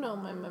again? You know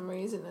my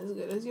memory isn't as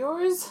good as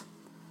yours.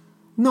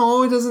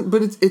 No, it doesn't.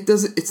 But it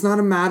doesn't. It's not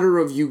a matter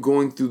of you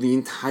going through the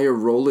entire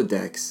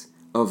Rolodex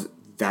of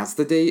that's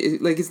the day.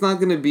 It's not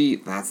gonna be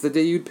that's the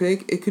day you'd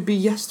pick. It could be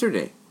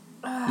yesterday.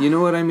 You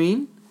know what I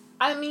mean?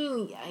 I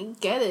mean, I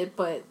get it,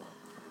 but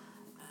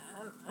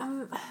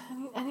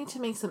I need to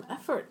make some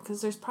effort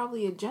because there's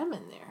probably a gem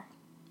in there.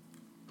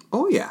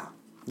 Oh yeah,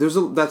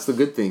 that's the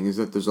good thing is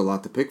that there's a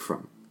lot to pick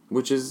from,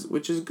 which is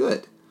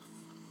good.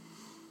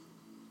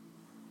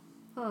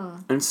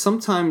 And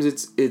sometimes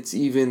it's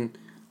even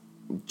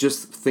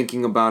just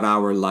thinking about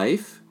our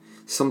life.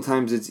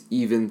 Sometimes it's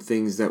even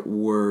things that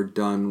were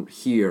done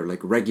here,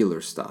 like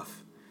regular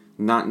stuff,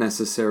 not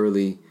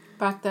necessarily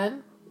back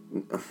then.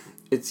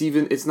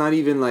 It's not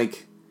even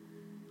like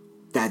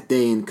that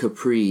day in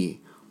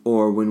Capri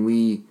or when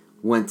we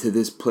went to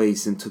this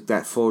place and took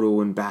that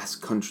photo in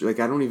Basque Country. Like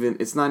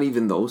it's not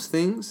even those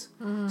things.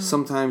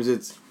 Sometimes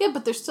it's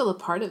but they're still a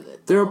part of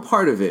it. They're a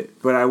part of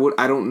it, but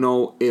I don't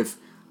know if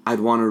I'd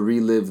want to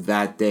relive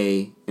that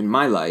day in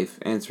my life,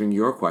 answering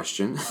your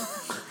question,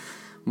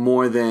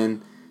 more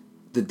than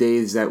the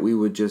days that we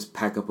would just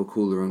pack up a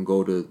cooler and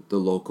go to the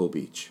local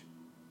beach.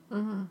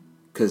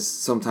 Because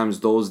sometimes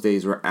those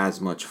days were as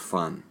much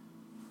fun.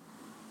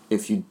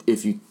 If you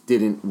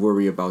didn't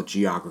worry about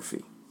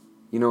geography.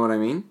 You know what I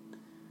mean?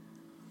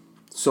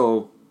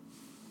 So,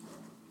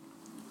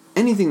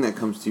 anything that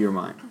comes to your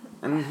mind.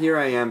 And here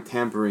I am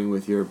tampering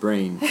with your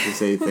brain to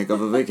say, think of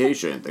a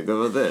vacation, think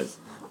of a this.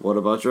 What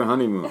about your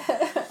honeymoon?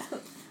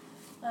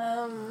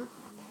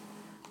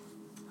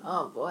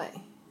 Oh boy.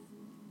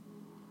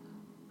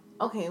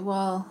 Okay,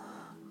 well,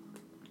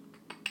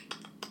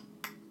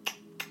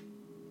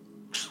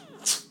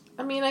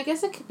 I mean, I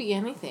guess it could be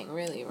anything,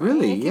 really, right?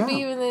 Really, it yeah. could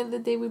be even the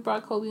day we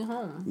brought Kobe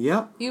home.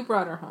 Yep. You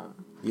brought her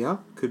home.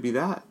 Yep, could be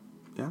that.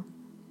 Yeah.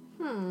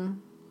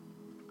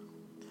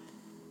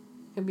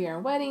 Could be our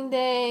wedding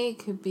day. It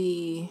could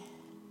be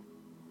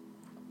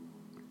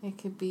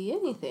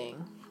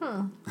anything.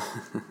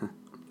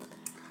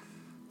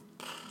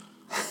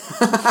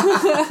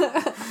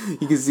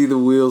 You can see the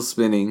wheels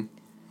spinning.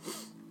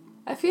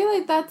 I feel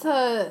like that's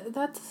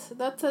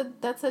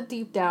a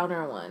deep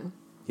downer one.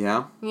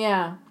 Yeah?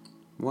 Yeah.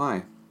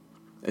 Why?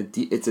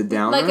 It's a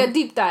downer? Like a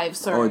deep dive,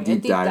 sorry. Oh, a a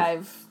deep deep dive.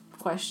 dive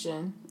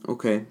question.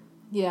 Okay.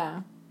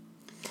 Yeah.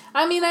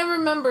 I mean, I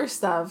remember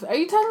stuff. Are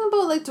you talking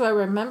about, like, do I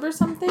remember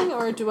something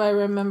or do I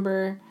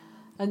remember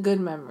a good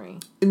memory?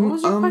 What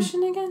was your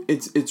question again?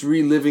 It's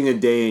reliving a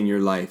day in your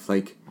life.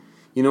 Like,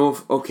 you know,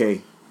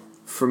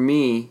 for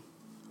me,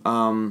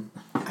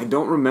 I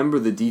don't remember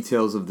the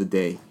details of the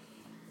day.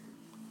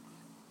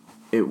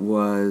 We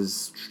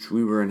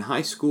were in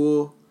high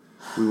school.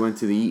 We went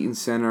to the Eaton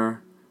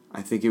Center.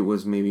 I think it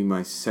was maybe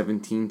my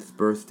 17th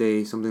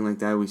birthday, something like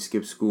that. We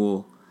skipped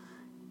school.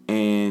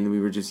 And we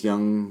were just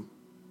young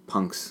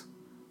punks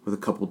with a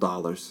couple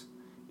dollars.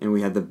 And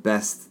we had the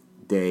best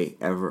day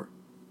ever.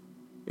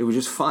 It was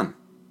just fun.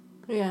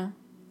 Yeah.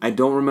 I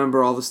don't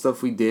remember all the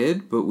stuff we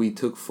did, but we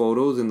took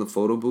photos in the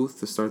photo booth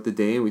to start the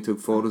day, and we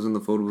took photos in the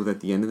photo booth at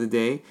the end of the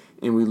day,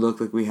 and we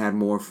looked like we had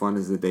more fun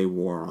as the day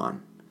wore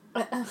on.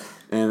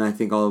 And I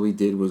think all we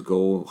did was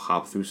go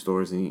hop through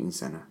stores in Eaton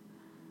Center.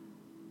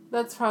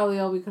 That's probably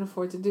all we could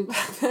afford to do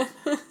back then.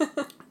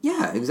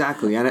 Yeah,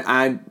 exactly. And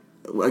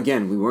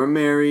again, we weren't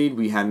married,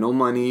 we had no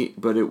money,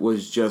 but it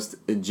was just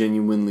a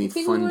genuinely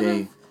fun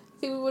day.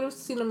 Think we would have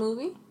seen a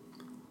movie?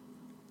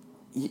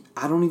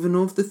 I don't even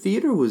know if the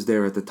theater was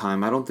there at the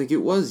time. I don't think it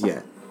was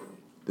yet.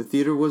 The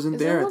theater wasn't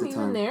there at the time. Is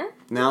there one even there?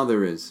 Now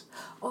there is.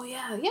 Oh,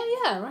 yeah,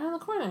 right on the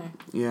corner.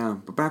 Yeah,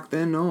 but back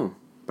then, no.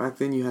 Back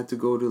then, you had to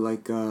go to,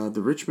 like, the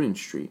Richmond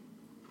Street.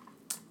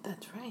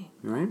 That's right.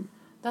 Right?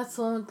 That's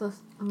the one with the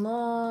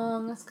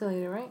long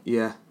escalator, right?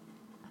 Yeah.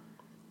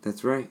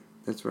 That's right.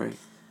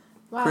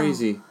 Wow.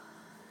 Crazy.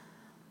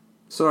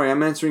 Sorry,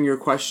 I'm answering your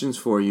questions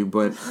for you,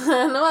 but...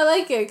 No, I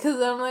like it, because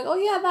I'm like, oh,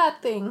 yeah,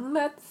 that thing.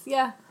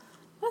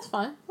 That's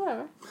fine.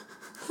 Whatever.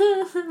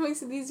 It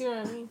makes it easier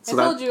on me. So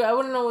I told you, I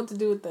wouldn't know what to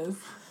do with this.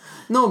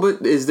 No,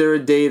 but is there a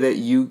day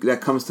that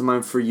comes to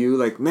mind for you?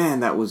 Like, man,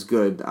 that was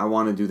good. I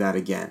want to do that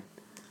again.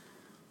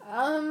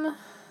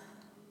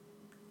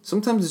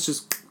 Sometimes it's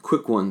just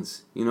quick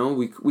ones. You know,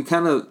 we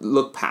kind of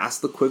look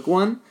past the quick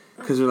one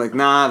because we're like,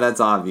 nah, that's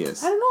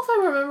obvious. I don't know if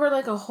I remember,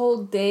 like, a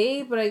whole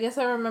day, but I guess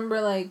I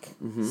remember, like,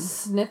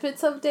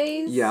 snippets of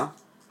days. Yeah.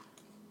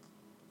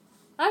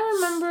 I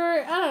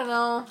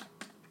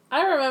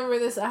remember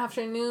this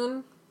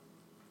afternoon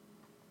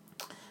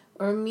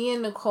where me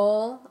and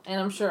Nicole, and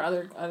I'm sure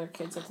other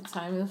kids at the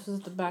time, this was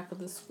at the back of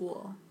the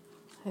school.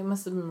 It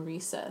must have been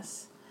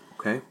recess.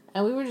 Okay.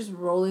 And we were just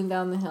rolling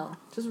down the hill.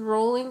 That's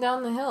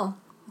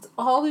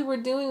all we were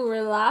doing. We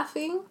were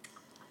laughing.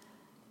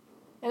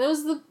 And it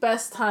was the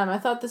best time. I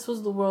thought this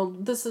was the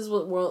world. This is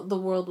what the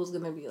world was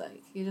going to be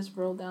like. You just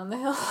roll down the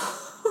hill.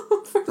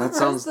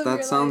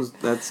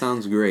 That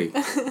sounds great.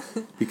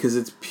 Because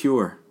it's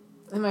pure.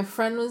 And my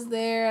friend was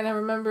there, and I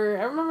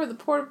remember the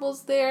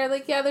portables there.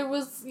 Like, yeah, there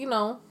was,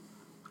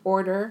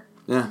 order.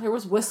 Yeah. There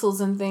was whistles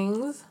and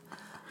things.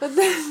 But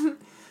then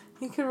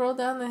you could roll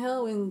down the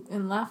hill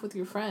and laugh with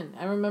your friend.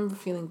 I remember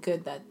feeling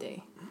good that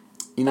day.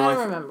 I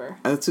remember.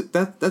 That's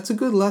a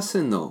good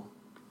lesson, though.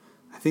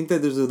 I think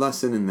that there's a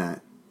lesson in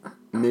that.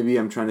 Maybe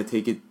I'm trying to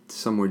take it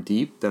somewhere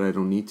deep that I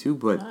don't need to,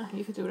 but...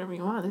 you can do whatever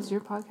you want. This is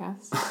your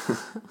podcast.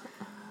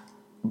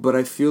 But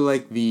I feel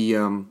like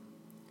when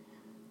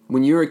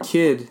you're a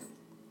kid,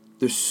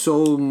 there's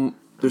so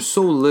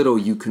little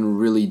you can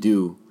really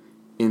do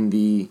in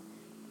the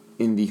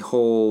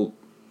whole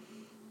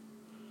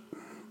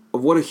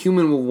of what a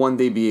human will one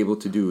day be able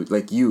to do,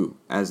 like you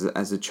as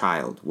a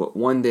child, what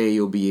one day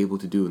you'll be able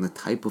to do, and the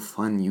type of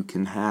fun you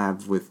can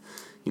have with,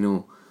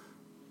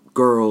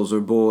 girls or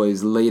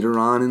boys later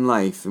on in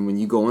life, and when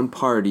you go and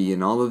party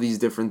and all of these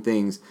different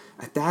things.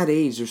 At that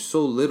age, there's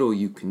so little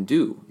you can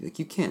do. Like,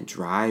 you can't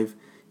drive,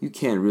 you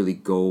can't really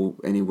go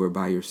anywhere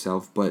by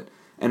yourself,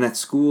 and at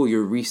school,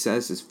 your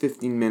recess is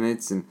 15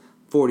 minutes and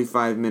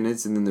 45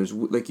 minutes, and then there's,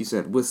 like you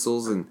said,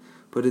 whistles,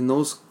 but in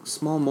those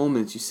small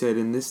moments, you said,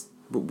 in this,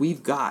 what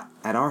we've got,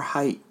 at our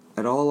height,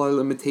 at all our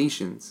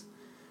limitations,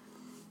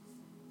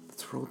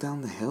 let's roll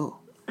down the hill.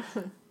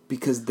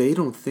 because they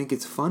don't think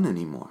it's fun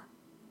anymore.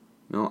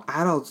 No,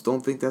 adults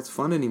don't think that's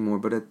fun anymore,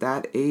 but at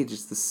that age,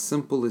 it's the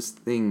simplest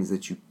things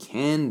that you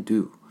can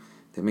do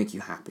that make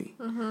you happy.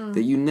 Mm-hmm.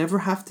 That you never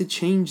have to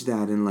change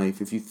that in life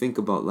if you think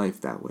about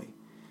life that way.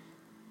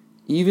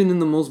 Even in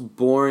the most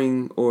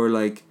boring or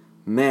like,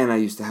 man, I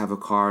used to have a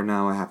car,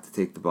 now I have to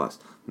take the bus.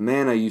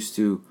 Man, I used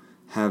to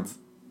have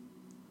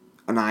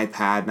an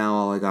iPad, now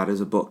all I got is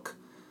a book.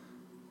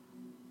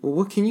 Well,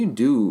 what can you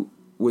do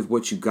with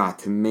what you got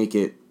to make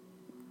it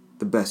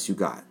the best you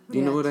got? Do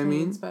you know what I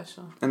mean?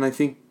 Special. And I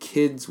think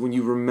kids, when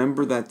you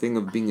remember that thing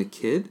of being a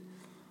kid,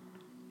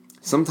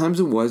 sometimes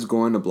it was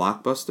going to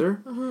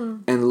Blockbuster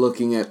and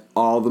looking at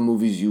all the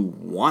movies you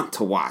want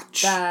to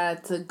watch.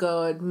 That's a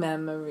good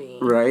memory.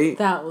 Right?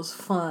 That was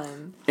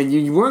fun. And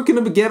you weren't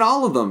going to get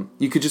all of them.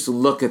 You could just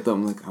look at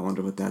them like, I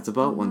wonder what that's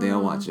about. One day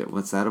I'll watch it.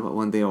 What's that about?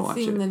 One day I'll watch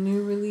it. Seeing the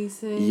new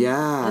releases.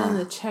 Yeah. And then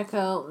the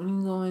checkout when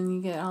you go and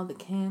you get all the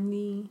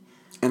candy.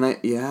 And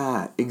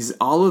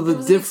all of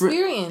the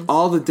different,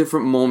 all the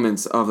different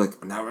moments of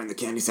like, now we're in the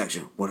candy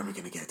section. What are we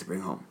going to get to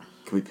bring home?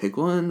 Can we pick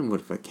one?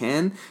 What if I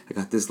can? I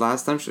got this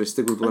last time. Should I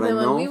stick with what I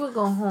know? When we would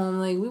go home,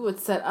 like we would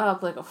set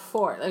up like a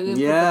fort. Like we'd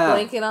put the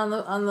blanket on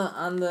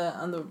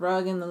the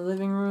rug in the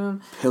living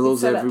room.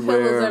 Pillows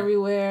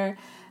everywhere.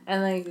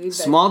 And like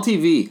small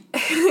TV.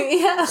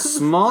 Yeah.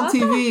 Small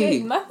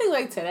TV. Nothing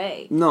like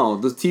today. No,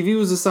 the TV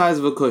was the size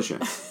of a cushion.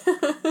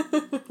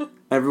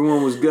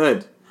 Everyone was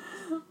good.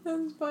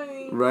 That's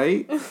funny.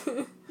 Right?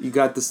 You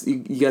got this.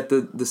 You got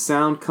the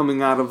sound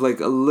coming out of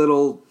like a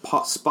little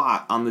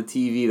spot on the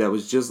TV that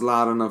was just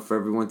loud enough for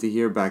everyone to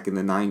hear back in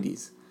the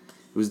 90s.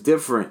 It was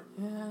different.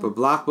 Yeah. But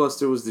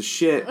Blockbuster was the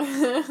shit.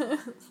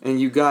 And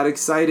you got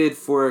excited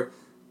for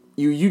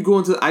I'd go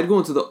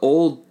into the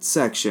old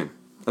section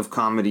of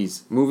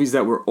comedies, movies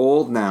that were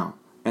old now,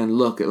 and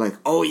look at like,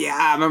 oh yeah,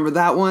 I remember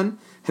that one.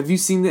 Have you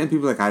seen that? And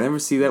people are like, I never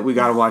see that. We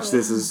gotta watch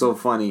this. This is so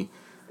funny.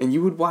 And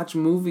you would watch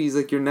movies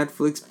like your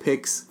Netflix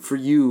picks for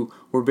you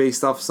were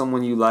based off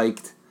someone you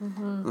liked.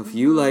 Mm-hmm. If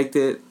you liked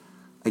it,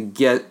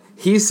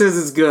 he says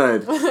it's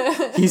good.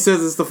 He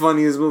says it's the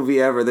funniest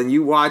movie ever. Then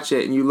you watch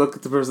it and you look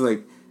at the person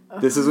like,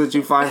 this is what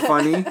you find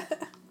funny?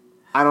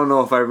 I don't know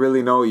if I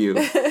really know you.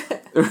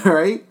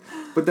 Right?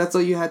 But that's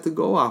all you had to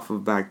go off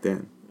of back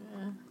then.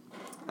 Yeah.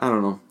 I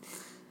don't know.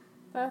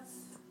 That's,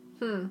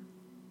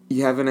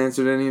 You haven't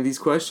answered any of these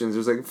questions.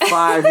 There's like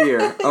 5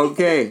 here.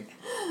 Okay.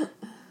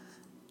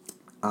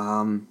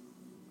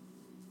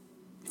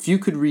 If you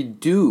could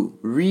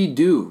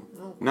redo,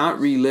 not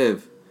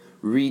relive,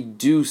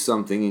 redo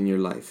something in your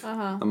life,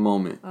 a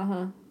moment.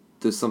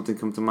 Does something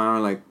come to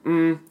mind like,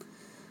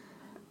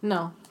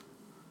 No.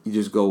 You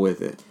just go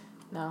with it.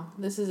 No,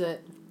 this is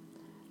it.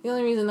 The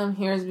only reason I'm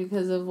here is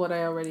because of what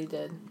I already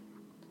did.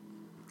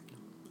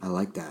 I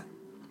like that.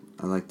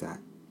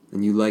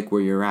 And you like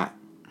where you're at.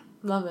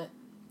 Love it.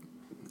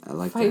 I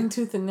like Fighting that.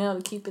 tooth and nail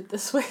to keep it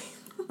this way.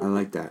 I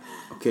like that.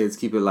 Okay, let's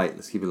keep it light.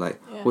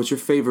 Yeah. What's your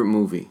favorite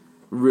movie?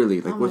 Really,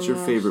 like, what's your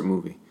favorite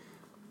movie?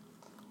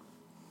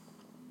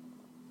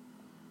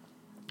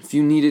 If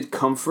you needed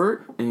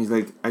comfort, and he's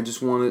like, I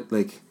just want to,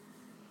 like,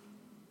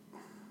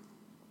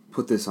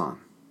 put this on.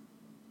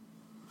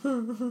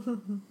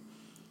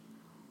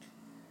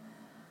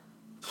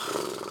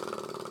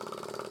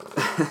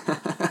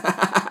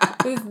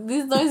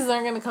 These noises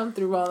aren't going to come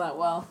through all that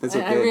well. It's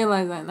okay. I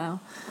realize that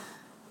now.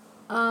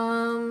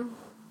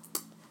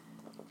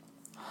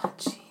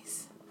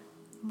 Jeez.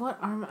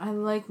 I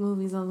like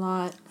movies a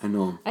lot. I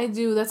know. I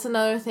do. That's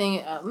another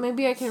thing.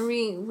 Maybe I can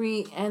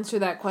re-answer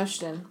that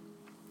question.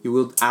 You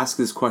will ask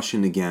this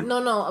question again.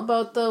 No.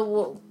 About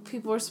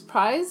people are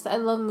surprised. I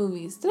love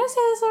movies. Did I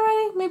say this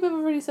already? Maybe I've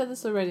already said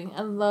this already.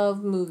 I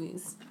love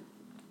movies.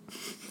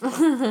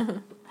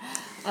 I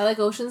like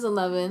Ocean's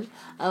 11.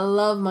 I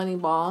love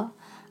Moneyball.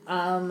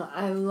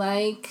 I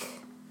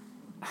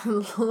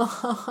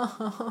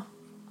love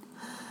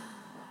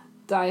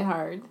Die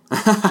Hard.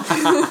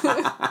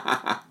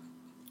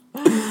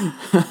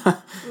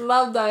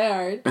 Love Die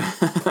Hard.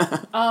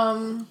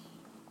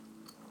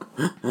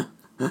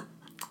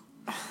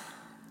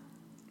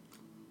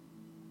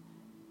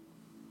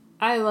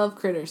 I love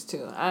Critters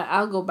too.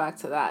 I'll go back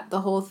to that. This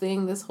whole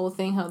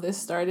thing, how this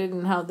started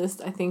and how this,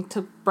 I think,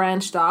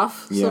 branched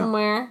off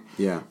somewhere.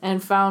 Yeah.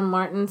 And found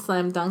Martin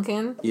Slam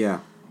Duncan. Yeah.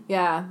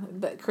 Yeah,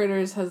 that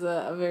Critters has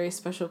a very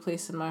special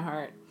place in my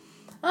heart.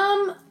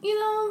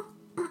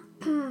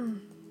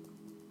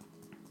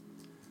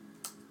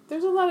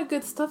 There's a lot of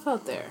good stuff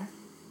out there.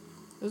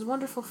 There's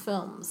wonderful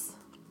films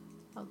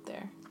out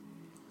there.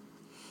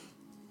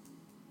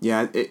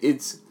 Yeah,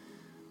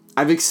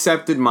 I've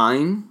accepted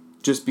mine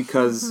just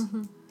because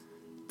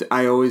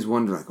I always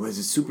wonder, like, is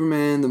it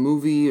Superman, the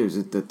movie, or is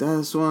it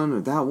this one or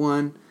that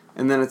one?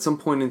 And then at some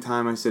point in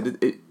time I said,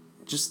 it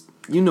just,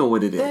 you know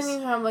what it is. Then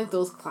you have, like,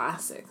 those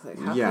classics. Like,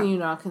 how can you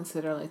not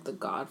consider, like, The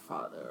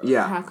Godfather? Or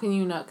how can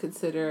you not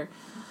consider,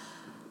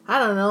 I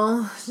don't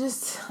know,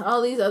 just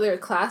all these other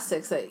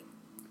classics that...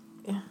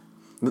 Yeah.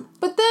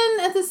 But then,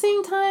 at the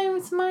same time,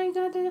 it's my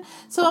goddamn...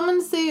 So I'm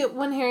going to say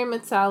When Harry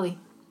Met Sally.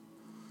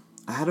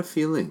 I had a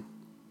feeling.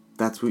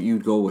 that's what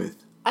you'd go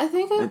with. I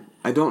think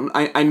I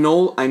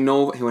know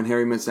when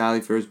Harry Met Sally,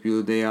 Ferris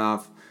Bueller Day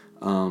Off,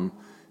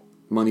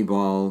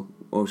 Moneyball,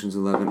 Ocean's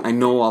 11. I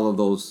know all of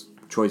those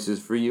choices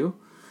for you.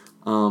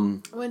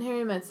 When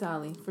Harry Met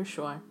Sally, for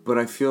sure. But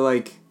I feel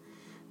like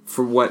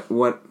for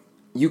what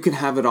you can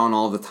have it on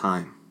all the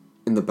time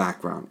in the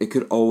background. It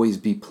could always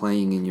be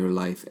playing in your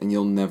life and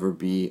you'll never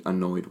be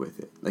annoyed with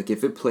it. Like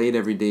if it played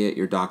every day at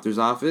your doctor's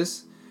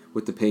office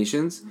with the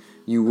patients,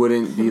 you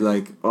wouldn't be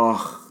like,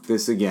 "Oh,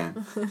 this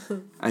again."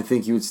 I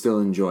think you would still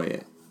enjoy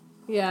it.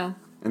 Yeah.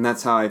 And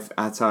that's how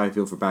I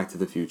feel for Back to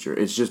the Future.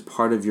 It's just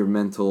part of your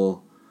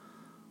mental.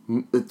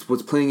 It's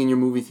what's playing in your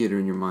movie theater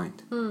in your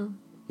mind. You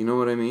know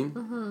what I mean?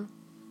 Mm-hmm.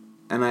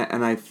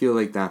 And I feel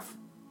like that.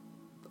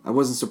 I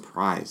wasn't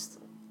surprised.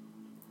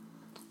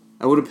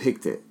 I would have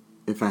picked it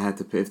if I had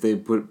to. If they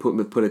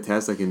put a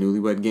test like a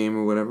Newlywed Game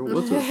or whatever.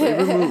 What's your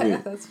favorite movie?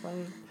 That's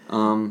funny.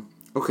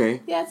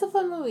 Okay. Yeah, it's a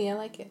fun movie. I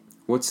like it.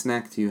 What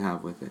snack do you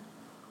have with it?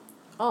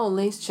 Oh,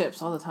 Lay's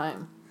chips all the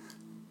time.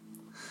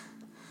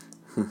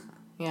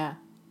 Yeah,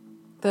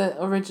 the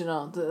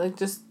original,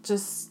 just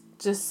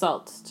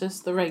salt,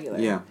 just the regular.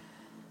 Yeah.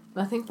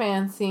 Nothing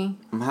fancy.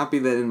 I'm happy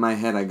that in my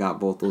head I got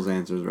both those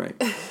answers right.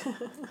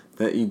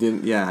 That you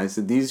didn't. Yeah, I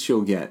said these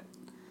she'll get.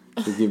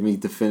 She'll give me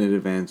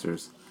definitive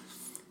answers.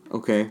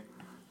 Okay.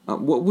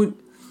 What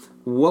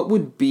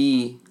would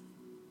be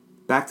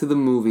back to the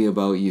movie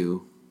about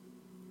you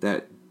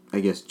that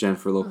I guess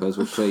Jennifer Lopez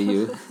would play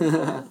you?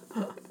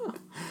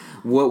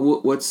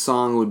 What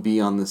song would be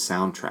on the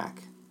soundtrack?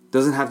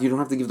 You don't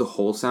have to give the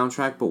whole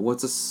soundtrack, but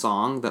what's a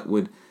song that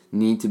would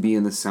need to be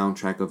in the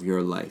soundtrack of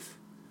your life?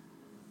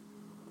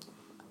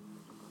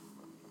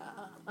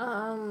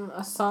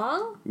 A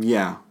song?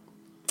 Yeah.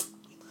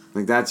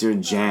 Like that's your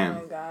jam.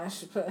 Oh my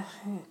gosh, but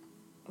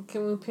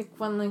can we pick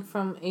one like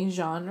from a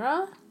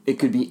genre? It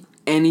could be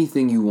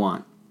anything you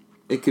want.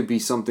 It could be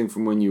something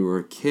from when you were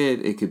a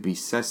kid. It could be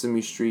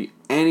Sesame Street.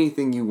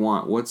 Anything you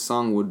want. What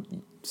song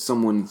would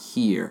someone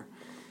hear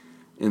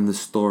in the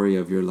story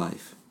of your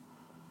life?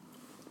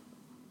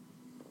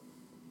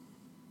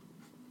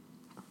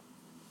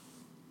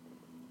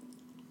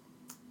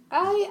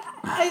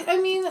 I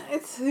mean,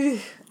 it's...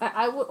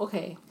 I would...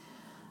 Okay.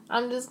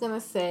 I'm just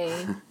gonna say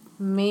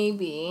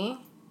maybe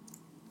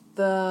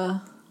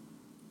the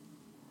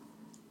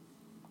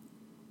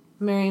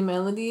Merry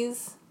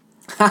Melodies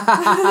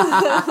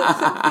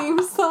theme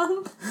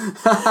song.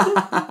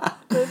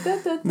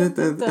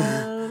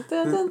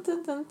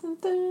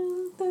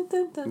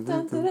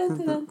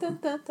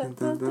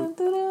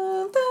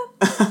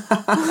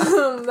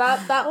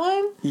 that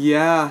one?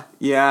 Yeah.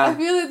 I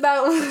feel like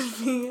that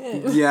would be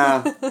it.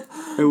 Yeah.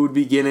 It would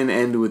begin and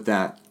end with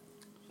that.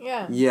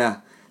 Yeah.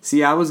 Yeah.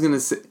 See, I was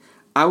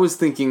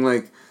thinking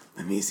like,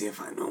 let me see if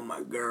I know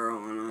my girl.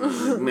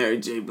 Like Mary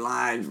J.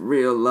 Blige,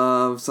 Real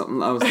Love,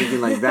 something. I was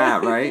thinking like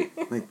that, right?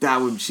 Like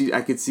that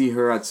I could see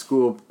her at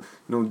school,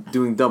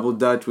 doing double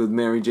dutch with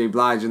Mary J.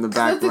 Blige in the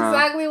background. That's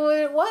exactly what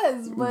it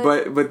was.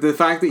 But the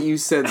fact that you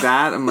said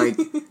that, I'm like,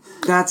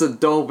 that's a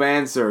dope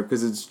answer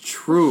because it's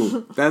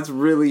true. That's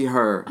really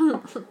her.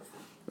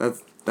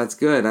 That's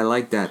good. I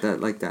like that.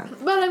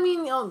 But I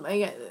mean,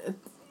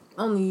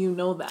 only you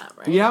know that,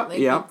 right?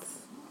 Yep.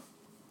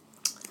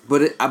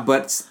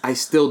 But I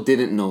still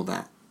didn't know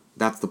that.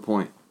 That's the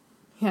point.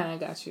 Yeah, I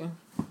got you.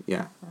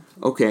 Yeah.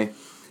 Okay.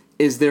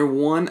 Is there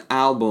one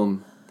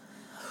album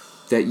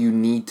that you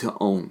need to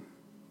own?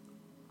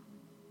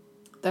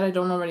 That I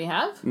don't already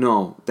have?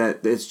 No,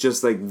 that it's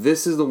just like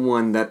this is the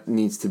one that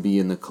needs to be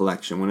in the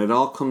collection. When it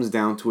all comes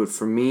down to it,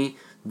 for me,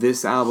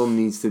 this album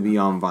needs to be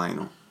on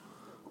vinyl.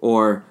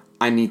 Or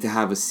I need to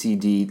have a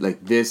CD,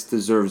 like this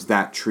deserves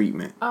that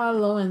treatment.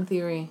 Low End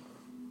Theory.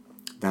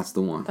 That's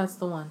the one.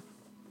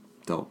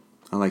 Dope.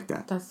 I like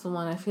that. That's the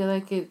one. I feel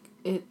like it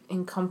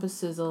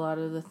encompasses a lot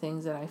of the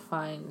things that I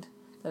find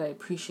that I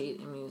appreciate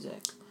in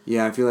music.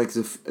 Yeah, I feel like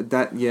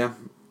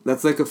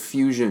that's like a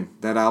fusion.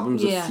 That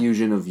album's a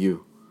fusion of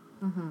you.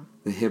 Mm-hmm.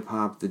 The hip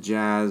hop, the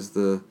jazz,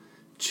 the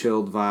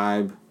chilled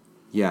vibe.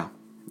 Yeah,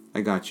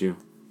 I got you.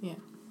 Yeah.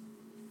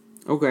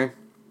 Okay.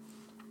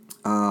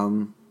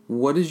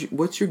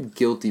 What's your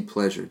guilty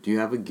pleasure? Do you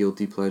have a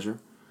guilty pleasure?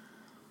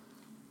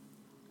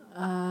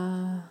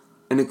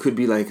 And it could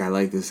be like, I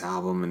like this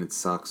album and it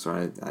sucks,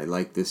 or I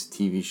like this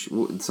TV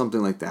show,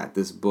 something like that.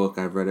 This book,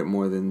 I've read it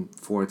more than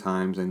 4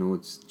 times. I know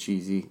it's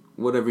cheesy.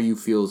 Whatever you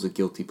feel is a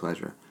guilty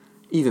pleasure.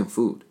 Even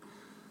food.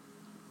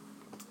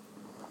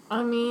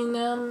 I mean,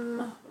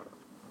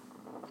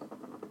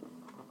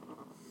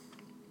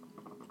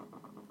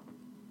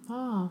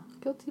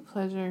 guilty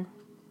pleasure.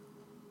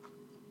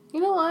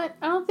 You know what?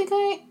 I don't think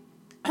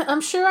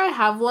I'm sure I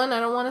have one. I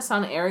don't want to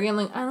sound arrogant.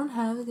 Like, I don't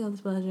have a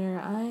guilty pleasure.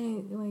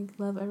 I,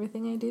 love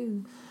everything I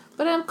do.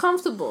 But I'm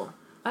comfortable.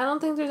 I don't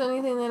think there's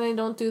anything that I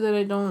don't do that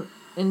I don't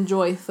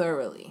enjoy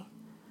thoroughly.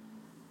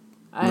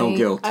 No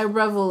guilt. I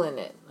revel in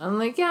it. I'm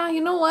like, yeah,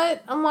 you know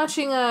what? I'm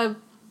watching a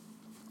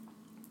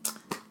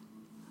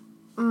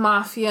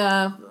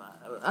Mafia,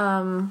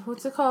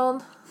 what's it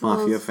called?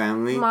 Mafia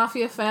Family?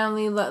 Mafia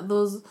Family,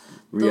 those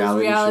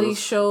reality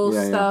show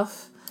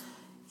stuff.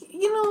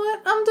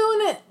 I'm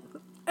doing it.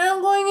 And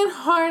I'm going in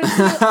hard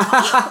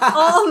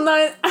all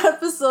 9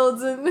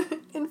 episodes in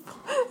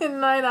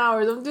 9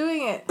 hours. I'm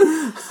doing it.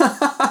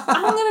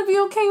 I'm going to be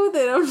okay with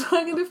it. I'm not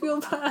going to feel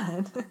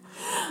bad.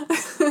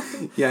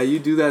 Yeah, you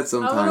do that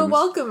sometimes. I'm going to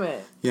welcome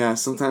it. Yeah,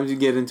 sometimes you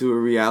get into a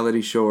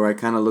reality show where I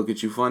kind of look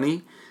at you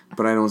funny,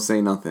 but I don't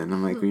say nothing.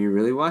 I'm like, are you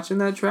really watching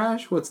that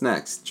trash? What's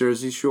next?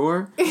 Jersey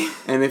Shore?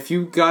 And if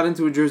you got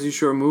into a Jersey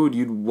Shore mood,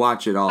 you'd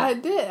watch it all. I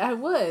did. I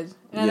would.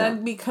 And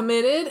I'd be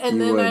committed, and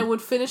then I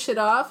would finish it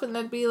off, and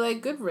I'd be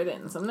like, good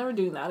riddance. I'm never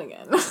doing that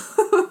again.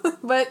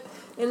 But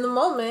in the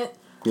moment,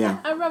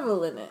 I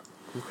revel in it.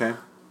 Okay.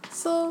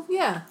 So,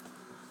 yeah.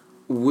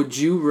 Would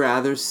you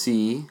rather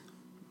see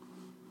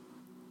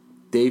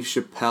Dave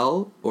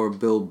Chappelle or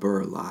Bill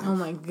Burr live? Oh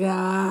my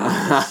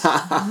gosh.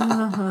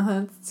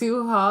 That's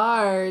too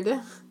hard.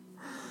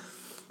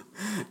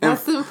 And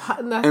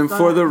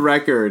for the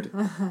record,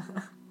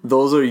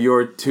 those are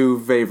your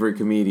 2 favorite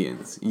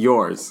comedians.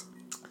 Yours.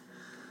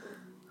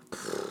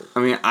 I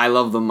mean, I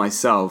love them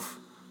myself,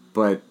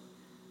 but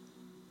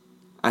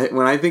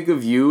when I think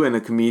of you and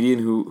a comedian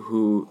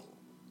who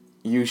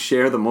you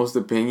share the most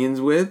opinions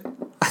with,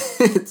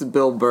 it's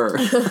Bill Burr.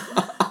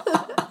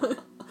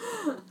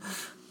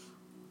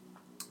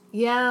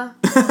 Yeah.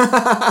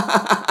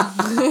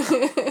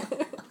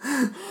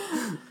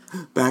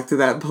 Back to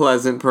that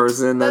pleasant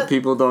person that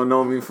people don't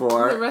know me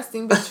for. The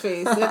resting bitch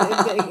face.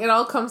 It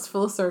all comes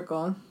full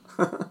circle.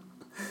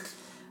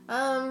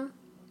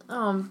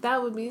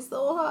 That would be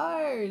so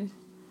hard.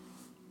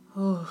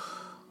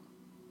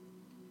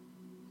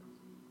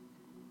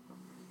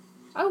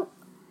 Oh,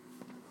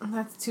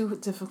 that's too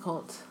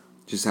difficult.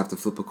 Just have to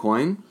flip a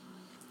coin.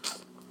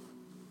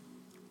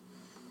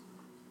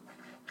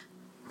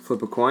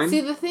 Flip a coin. See,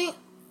 the thing,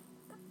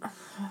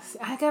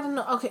 I gotta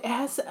know. Okay,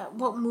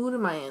 what mood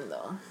am I in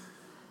though?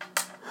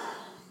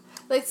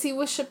 Like, see,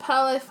 with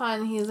Chappelle, I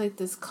find he's like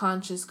this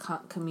conscious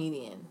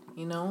comedian.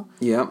 You know.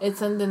 Yeah.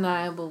 It's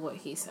undeniable what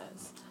he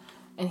says,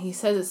 and he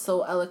says it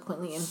so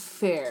eloquently and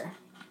fair.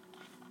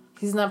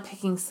 He's not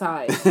picking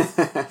sides.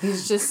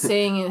 He's just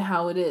saying it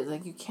how it is.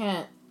 Like, you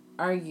can't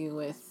argue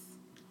with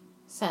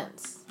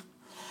sense.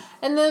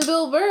 And then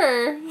Bill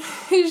Burr,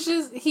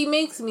 he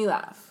makes me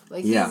laugh.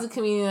 Like, he's a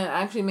comedian that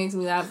actually makes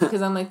me laugh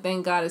because I'm like,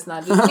 thank God it's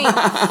not just me.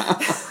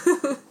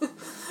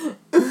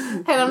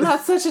 And I'm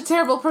not such a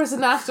terrible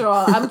person after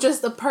all. I'm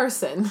just a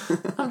person.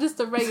 I'm just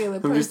a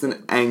regular person. I'm just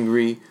an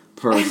angry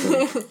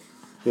person.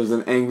 There's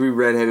an angry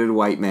redheaded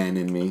white man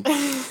in me.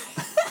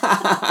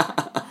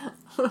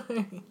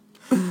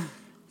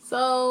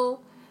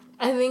 So,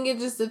 I think it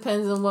just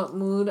depends on what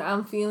mood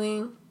I'm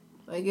feeling.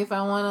 Like, if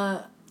I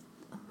wanna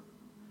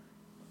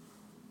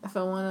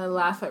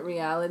laugh at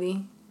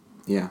reality,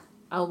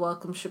 I'll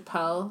welcome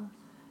Chappelle.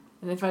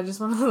 And if I just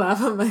want to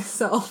laugh at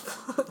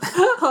myself,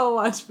 I'll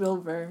watch Bill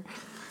Burr.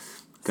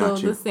 So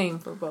the same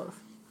for both.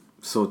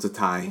 So it's a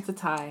tie. It's a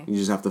tie. You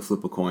just have to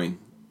flip a coin.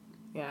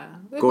 Yeah.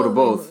 Go to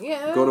both.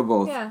 Yeah. Go to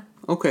both. Yeah.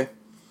 Okay.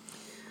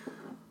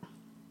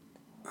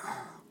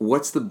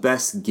 What's the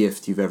best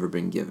gift you've ever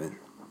been given?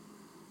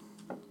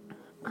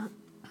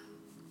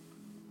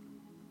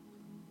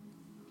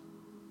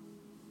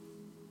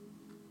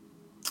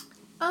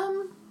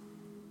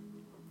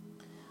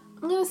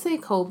 I'm gonna say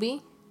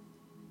Kobe.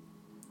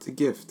 It's a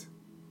gift.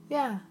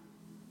 Yeah.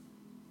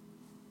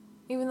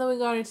 Even though we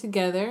got her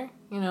together,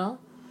 we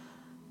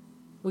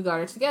got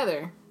her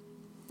together.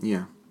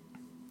 Yeah.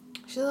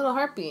 She's a little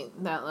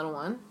heartbeat, that little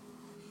one.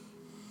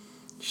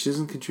 She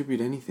doesn't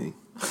contribute anything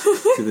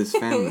to this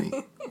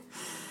family.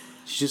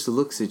 She just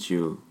looks at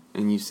you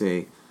and you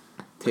say,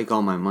 take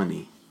all my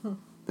money.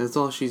 That's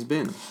all she's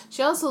been.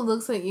 She also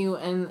looks at you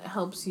and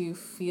helps you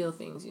feel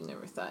things you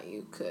never thought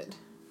you could.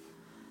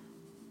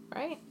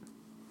 Right?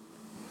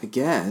 I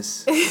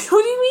guess. What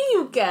do you mean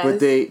you guess? But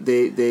they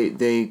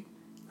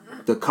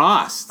the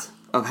cost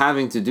of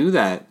having to do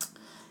that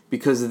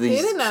because of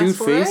these cute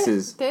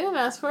faces. They didn't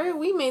ask for it.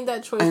 We made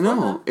that choice. I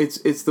know.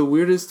 It's the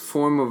weirdest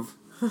form of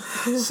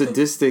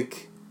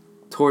sadistic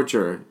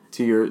torture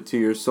to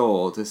your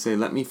soul to say,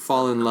 let me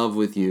fall in love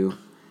with you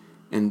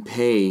and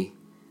pay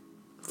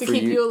to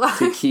keep you alive.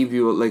 To keep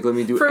you, like, let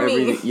me do for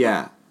everything. Me.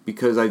 Yeah.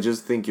 Because I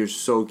just think you're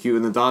so cute.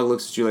 And the dog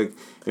looks at you like,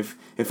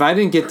 if I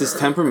didn't get this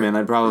temperament,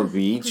 I'd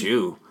probably eat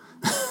you.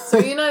 So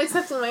you're not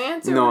accepting my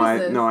answer?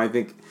 No, I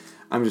think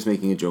I'm just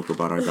making a joke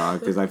about our dog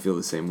because I feel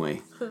the same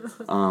way.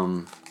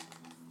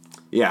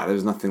 Yeah,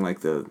 there's nothing like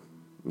the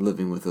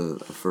living with a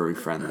furry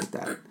friend like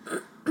that.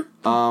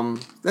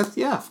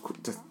 Of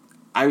course.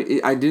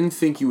 I didn't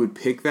think you would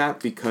pick that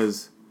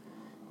because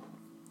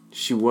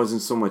she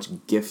wasn't so much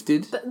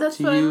gifted. That's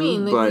to what you, I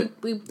mean. Like,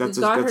 but we that's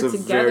got her a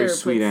together, very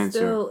sweet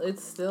answer.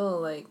 It's still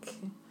like,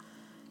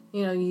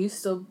 you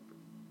still.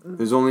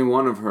 There's only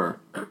one of her.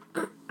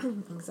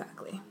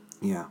 Exactly.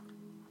 Yeah.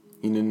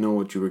 You didn't know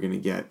what you were going to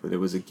get, but it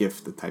was a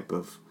gift, the type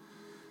of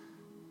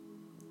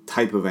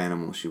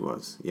animal she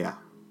was. Yeah.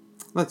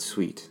 That's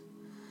sweet.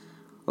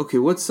 Okay,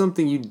 what's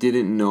something you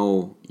didn't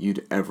know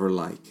you'd ever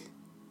like?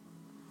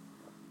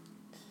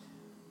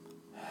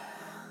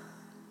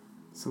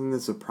 Something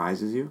that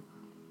surprises you?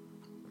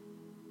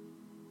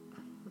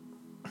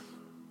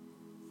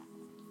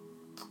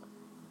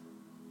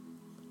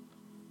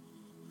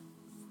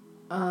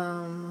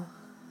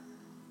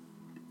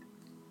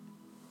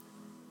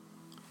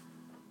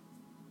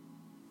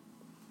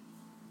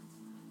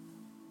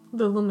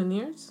 The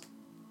Lumineers?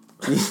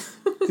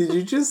 Did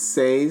you just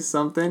say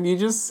something? You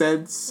just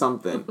said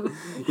something.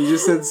 You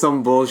just said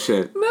some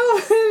bullshit. No,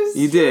 it's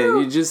You true. did.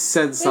 You just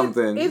said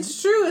something.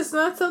 It's true. It's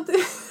not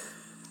something...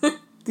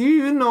 Do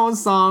you even know a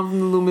song from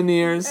the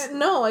Lumineers?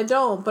 No, I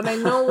don't. But I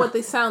know what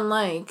they sound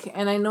like.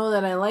 And I know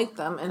that I like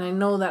them. And I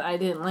know that I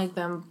didn't like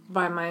them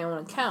by my own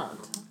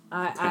account.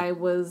 I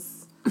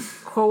was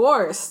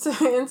coerced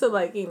into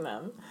liking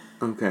them.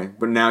 Okay.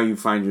 But now you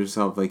find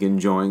yourself, like,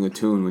 enjoying a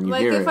tune when you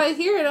hear it. Like, if I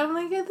hear it, I'm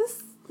like, yeah,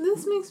 this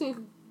makes me...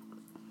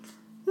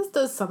 This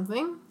does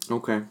something.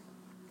 Okay.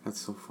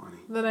 That's so funny.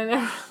 That I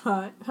never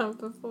thought of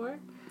before.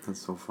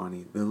 That's so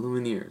funny. The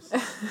Lumineers.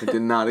 I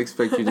did not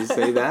expect you to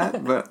say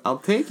that, but I'll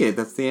take it.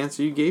 That's the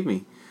answer you gave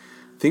me.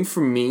 I think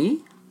for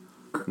me,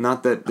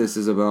 not that this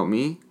is about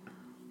me,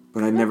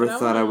 but I never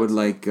thought I would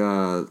like...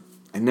 I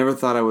never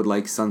thought I would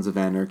like Sons of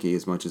Anarchy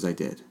as much as I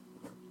did.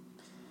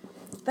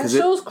 That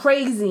show's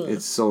crazy.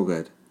 It's so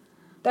good.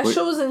 That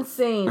show's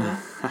insane.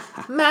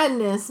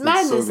 Madness.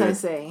 Madness, so I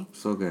say.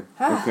 So good.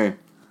 Okay.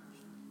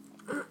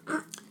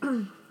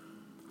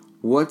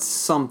 What's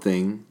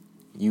something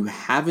you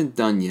haven't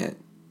done yet,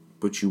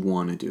 but you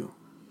want to do?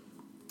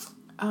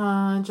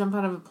 Jump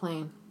out of a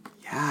plane.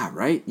 Yeah,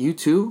 right? You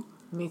too?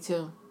 Me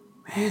too.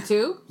 Man. You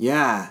too?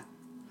 Yeah.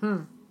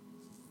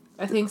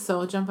 I think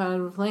so. Jump out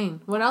of a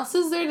plane. What else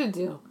is there to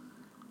do?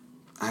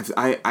 I'm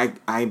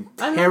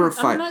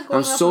terrified.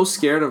 I'm so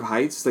scared of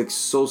heights, like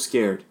so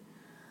scared.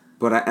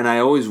 But I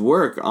always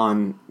work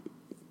on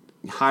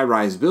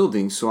high-rise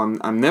buildings, so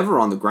I'm never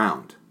on the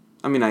ground.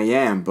 I mean, I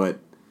am, but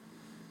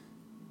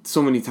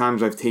so many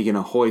times I've taken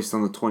a hoist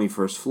on the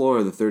 21st floor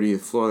or the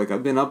 30th floor. Like,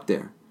 I've been up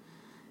there.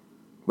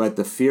 But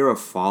the fear of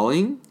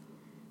falling,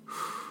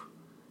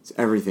 it's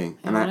everything.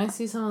 And when I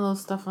see some of those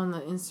stuff on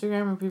the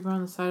Instagram where people are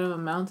on the side of a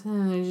mountain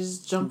and they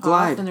just jump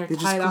off and they're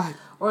tied off.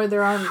 Or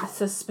they're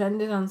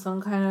suspended on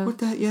some kind of... What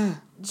that, yeah.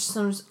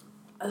 Some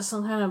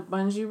kind of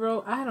bungee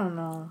rope. I don't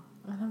know.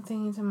 And I'm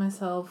thinking to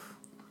myself...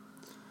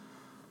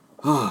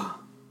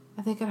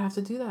 I think I'd have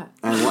to do that.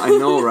 I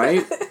know,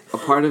 right? A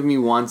part of me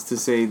wants to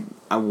say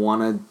I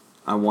want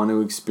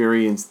to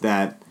experience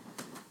that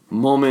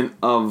moment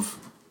of,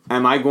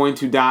 am I going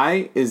to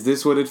die? Is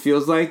this what it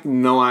feels like?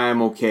 No, I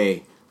am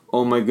okay.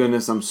 Oh my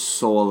goodness, I'm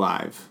so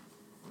alive.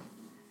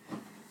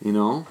 You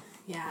know?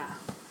 Yeah.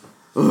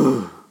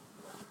 Ugh.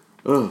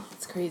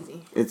 It's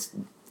crazy. It's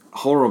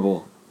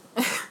horrible.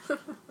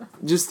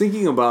 Just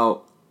thinking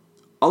about,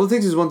 all it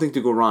takes is one thing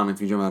to go wrong if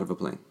you jump out of a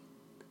plane.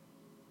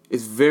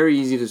 It's very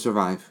easy to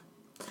survive.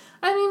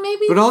 I mean,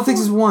 maybe... But all it takes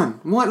is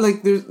one. What?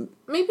 Like, there's...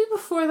 Maybe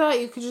before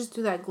that, you could just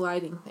do that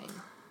gliding thing.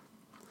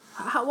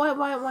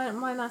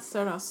 Why not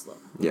start off slow?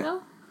 You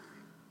know?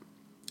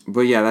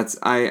 But yeah, that's...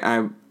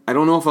 I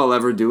don't know if I'll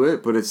ever do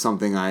it, but it's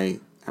something I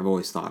have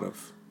always thought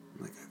of.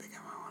 Like, I think I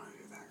might want to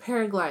do that.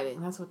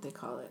 Paragliding, that's what they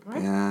call it,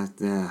 right?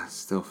 Yeah,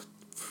 still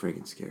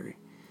friggin' scary.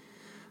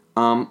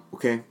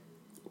 Okay.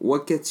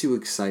 What gets you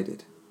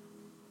excited?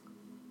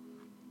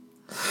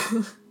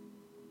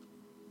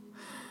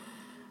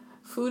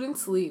 Food and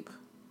sleep.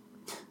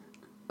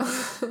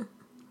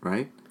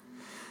 Right?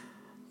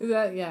 Is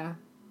that, yeah.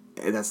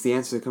 That's the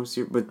answer that comes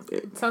to you, but...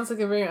 It sounds like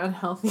a very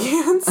unhealthy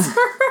answer.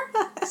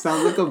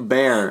 Sounds like a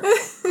bear.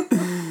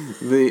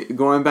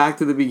 Going back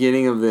to the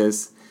beginning of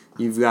this,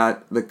 you've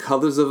got the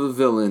colors of a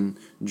villain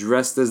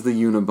dressed as the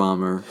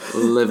Unabomber,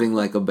 living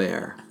like a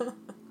bear.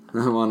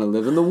 I want to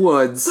live in the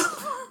woods,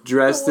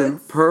 dressed in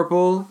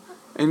purple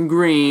and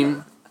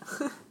green,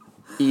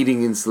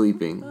 eating and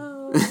sleeping.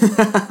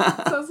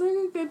 Sounds like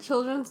a good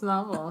children's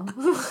novel.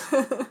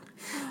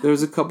 There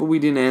was a couple we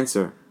didn't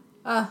answer.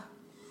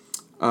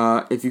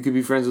 If you could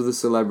be friends with a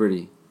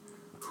celebrity,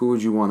 who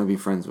would you want to be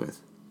friends with?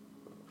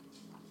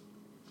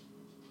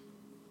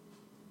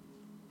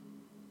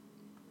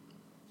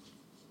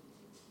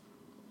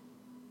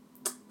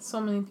 So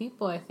many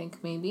people, I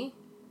think, maybe.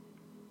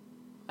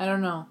 I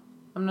don't know.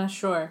 I'm not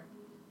sure.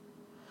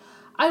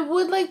 I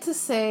would like to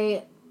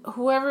say,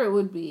 whoever it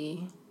would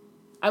be,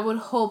 I would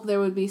hope there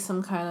would be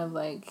some kind of,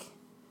 like...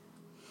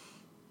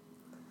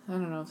 I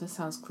don't know if this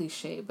sounds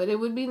cliche, but it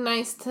would be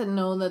nice to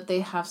know that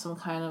they have some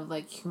kind of,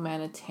 like,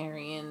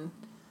 humanitarian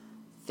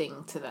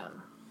thing to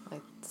them.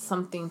 Like,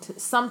 something.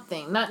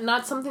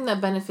 Not something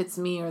that benefits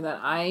me or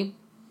that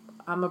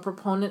I'm a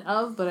proponent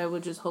of, but I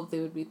would just hope they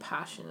would be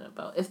passionate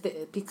about.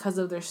 Because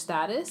of their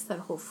status, that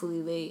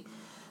hopefully they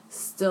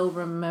still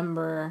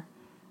remember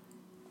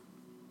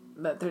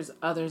that there's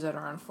others that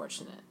are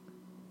unfortunate.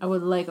 I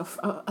would like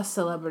a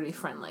celebrity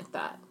friend like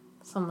that.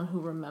 Someone who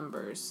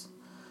remembers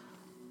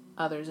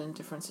others in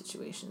different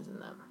situations in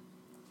them.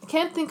 I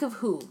can't think of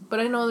who, but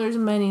I know there's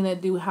many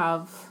that do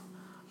have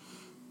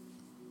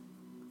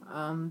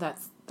that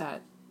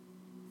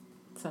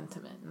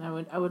sentiment. And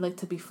I would like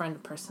to befriend a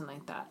person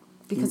like that.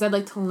 Because I'd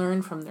like to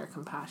learn from their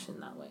compassion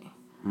that way.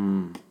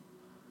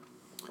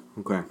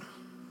 Okay.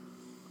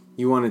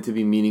 You want it to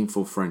be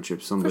meaningful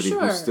friendship. Somebody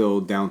who's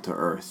still down to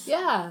earth.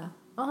 Yeah.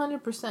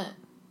 100%.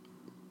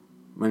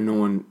 And no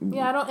one...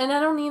 Yeah, I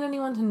don't need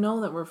anyone to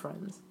know that we're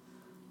friends.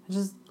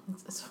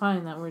 It's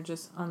fine that we're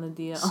just on the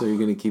DL. So you're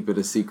going to keep it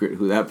a secret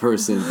who that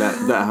person,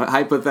 that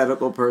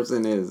hypothetical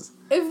person is?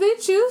 If they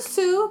choose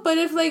to, but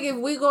if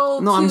we go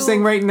No, I'm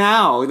saying right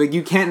now. Like,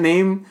 you can't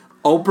name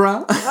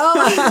Oprah.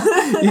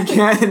 Oh. You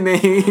can't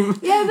name,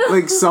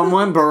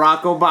 someone,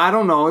 Barack Obama. I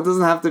don't know. It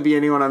doesn't have to be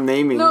anyone I'm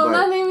naming. No, I'm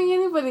not naming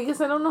anybody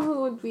because I don't know who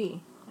it would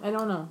be. I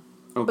don't know.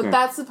 Okay. But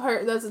that's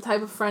the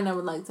type of friend I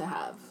would like to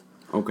have.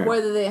 Okay.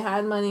 Whether they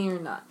had money or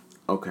not.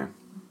 Okay.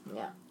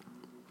 Yeah.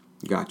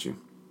 Got you.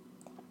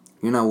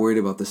 You're not worried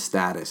about the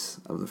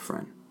status of the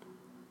friend.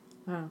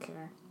 I don't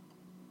care.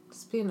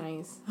 Just be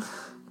nice.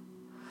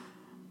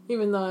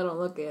 Even though I don't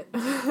look it.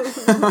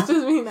 Just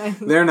be nice.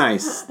 They're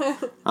nice.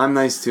 I'm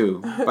nice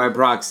too, by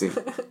proxy.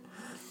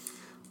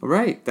 All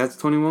right, that's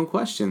 21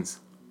 questions.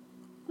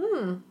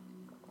 Did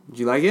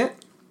you like it?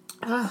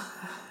 I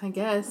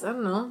guess. I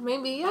don't know.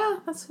 Maybe, yeah.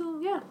 That's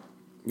cool. Yeah.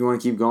 You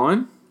want to keep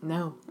going?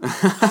 No.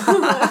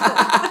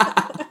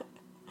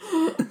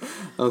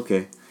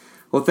 Okay.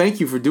 Well, thank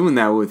you for doing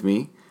that with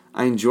me.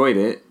 I enjoyed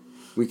it.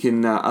 We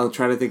can. I'll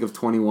try to think of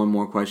 21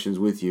 more questions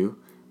with you,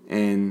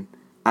 and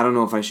I don't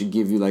know if I should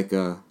give you like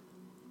a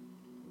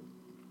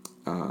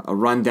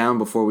rundown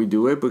before we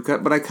do it,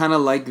 but I kind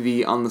of like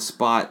the on the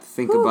spot.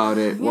 Think about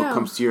it. Yeah. What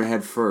comes to your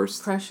head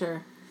first?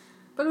 Pressure,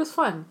 but it was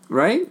fun.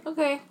 Right?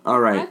 Okay. All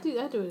right. I'd do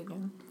it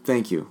again.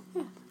 Thank you.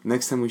 Yeah.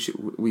 Next time we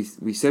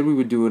said we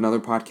would do another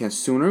podcast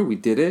sooner. We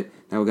did it.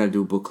 Now we got to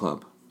do a book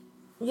club.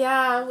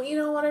 Yeah, you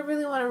know what? I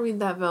really want to read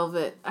that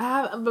Velvet.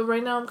 But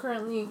right now I'm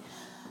currently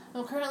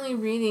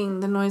reading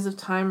The Noise of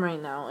Time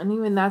right now, and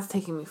even that's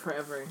taking me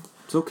forever.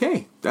 It's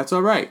okay. That's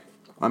all right.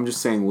 I'm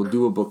just saying we'll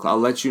do a book club. I'll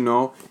let you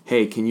know.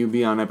 Hey, can you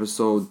be on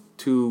episode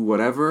 2,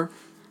 whatever,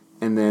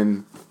 and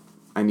then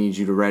I need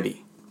you to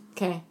ready.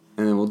 Okay.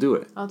 And then we'll do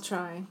it. I'll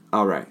try.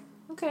 All right.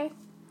 Okay.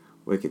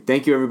 Wicked.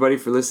 Thank you everybody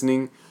for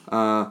listening.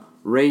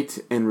 Rate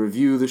and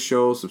review the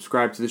show.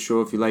 Subscribe to the show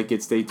if you like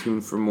it. Stay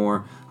tuned for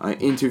more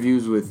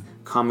interviews with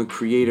comic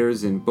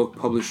creators and book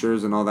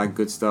publishers and all that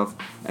good stuff,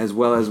 as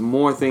well as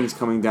more things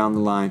coming down the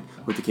line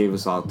with the Cave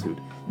of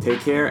Solitude. Take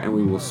care, and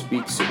we will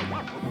speak soon.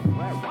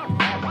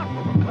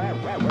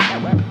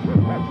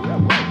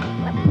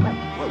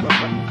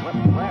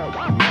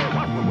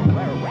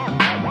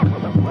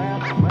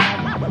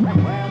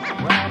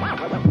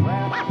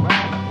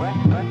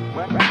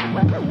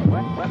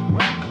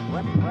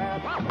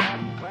 Well.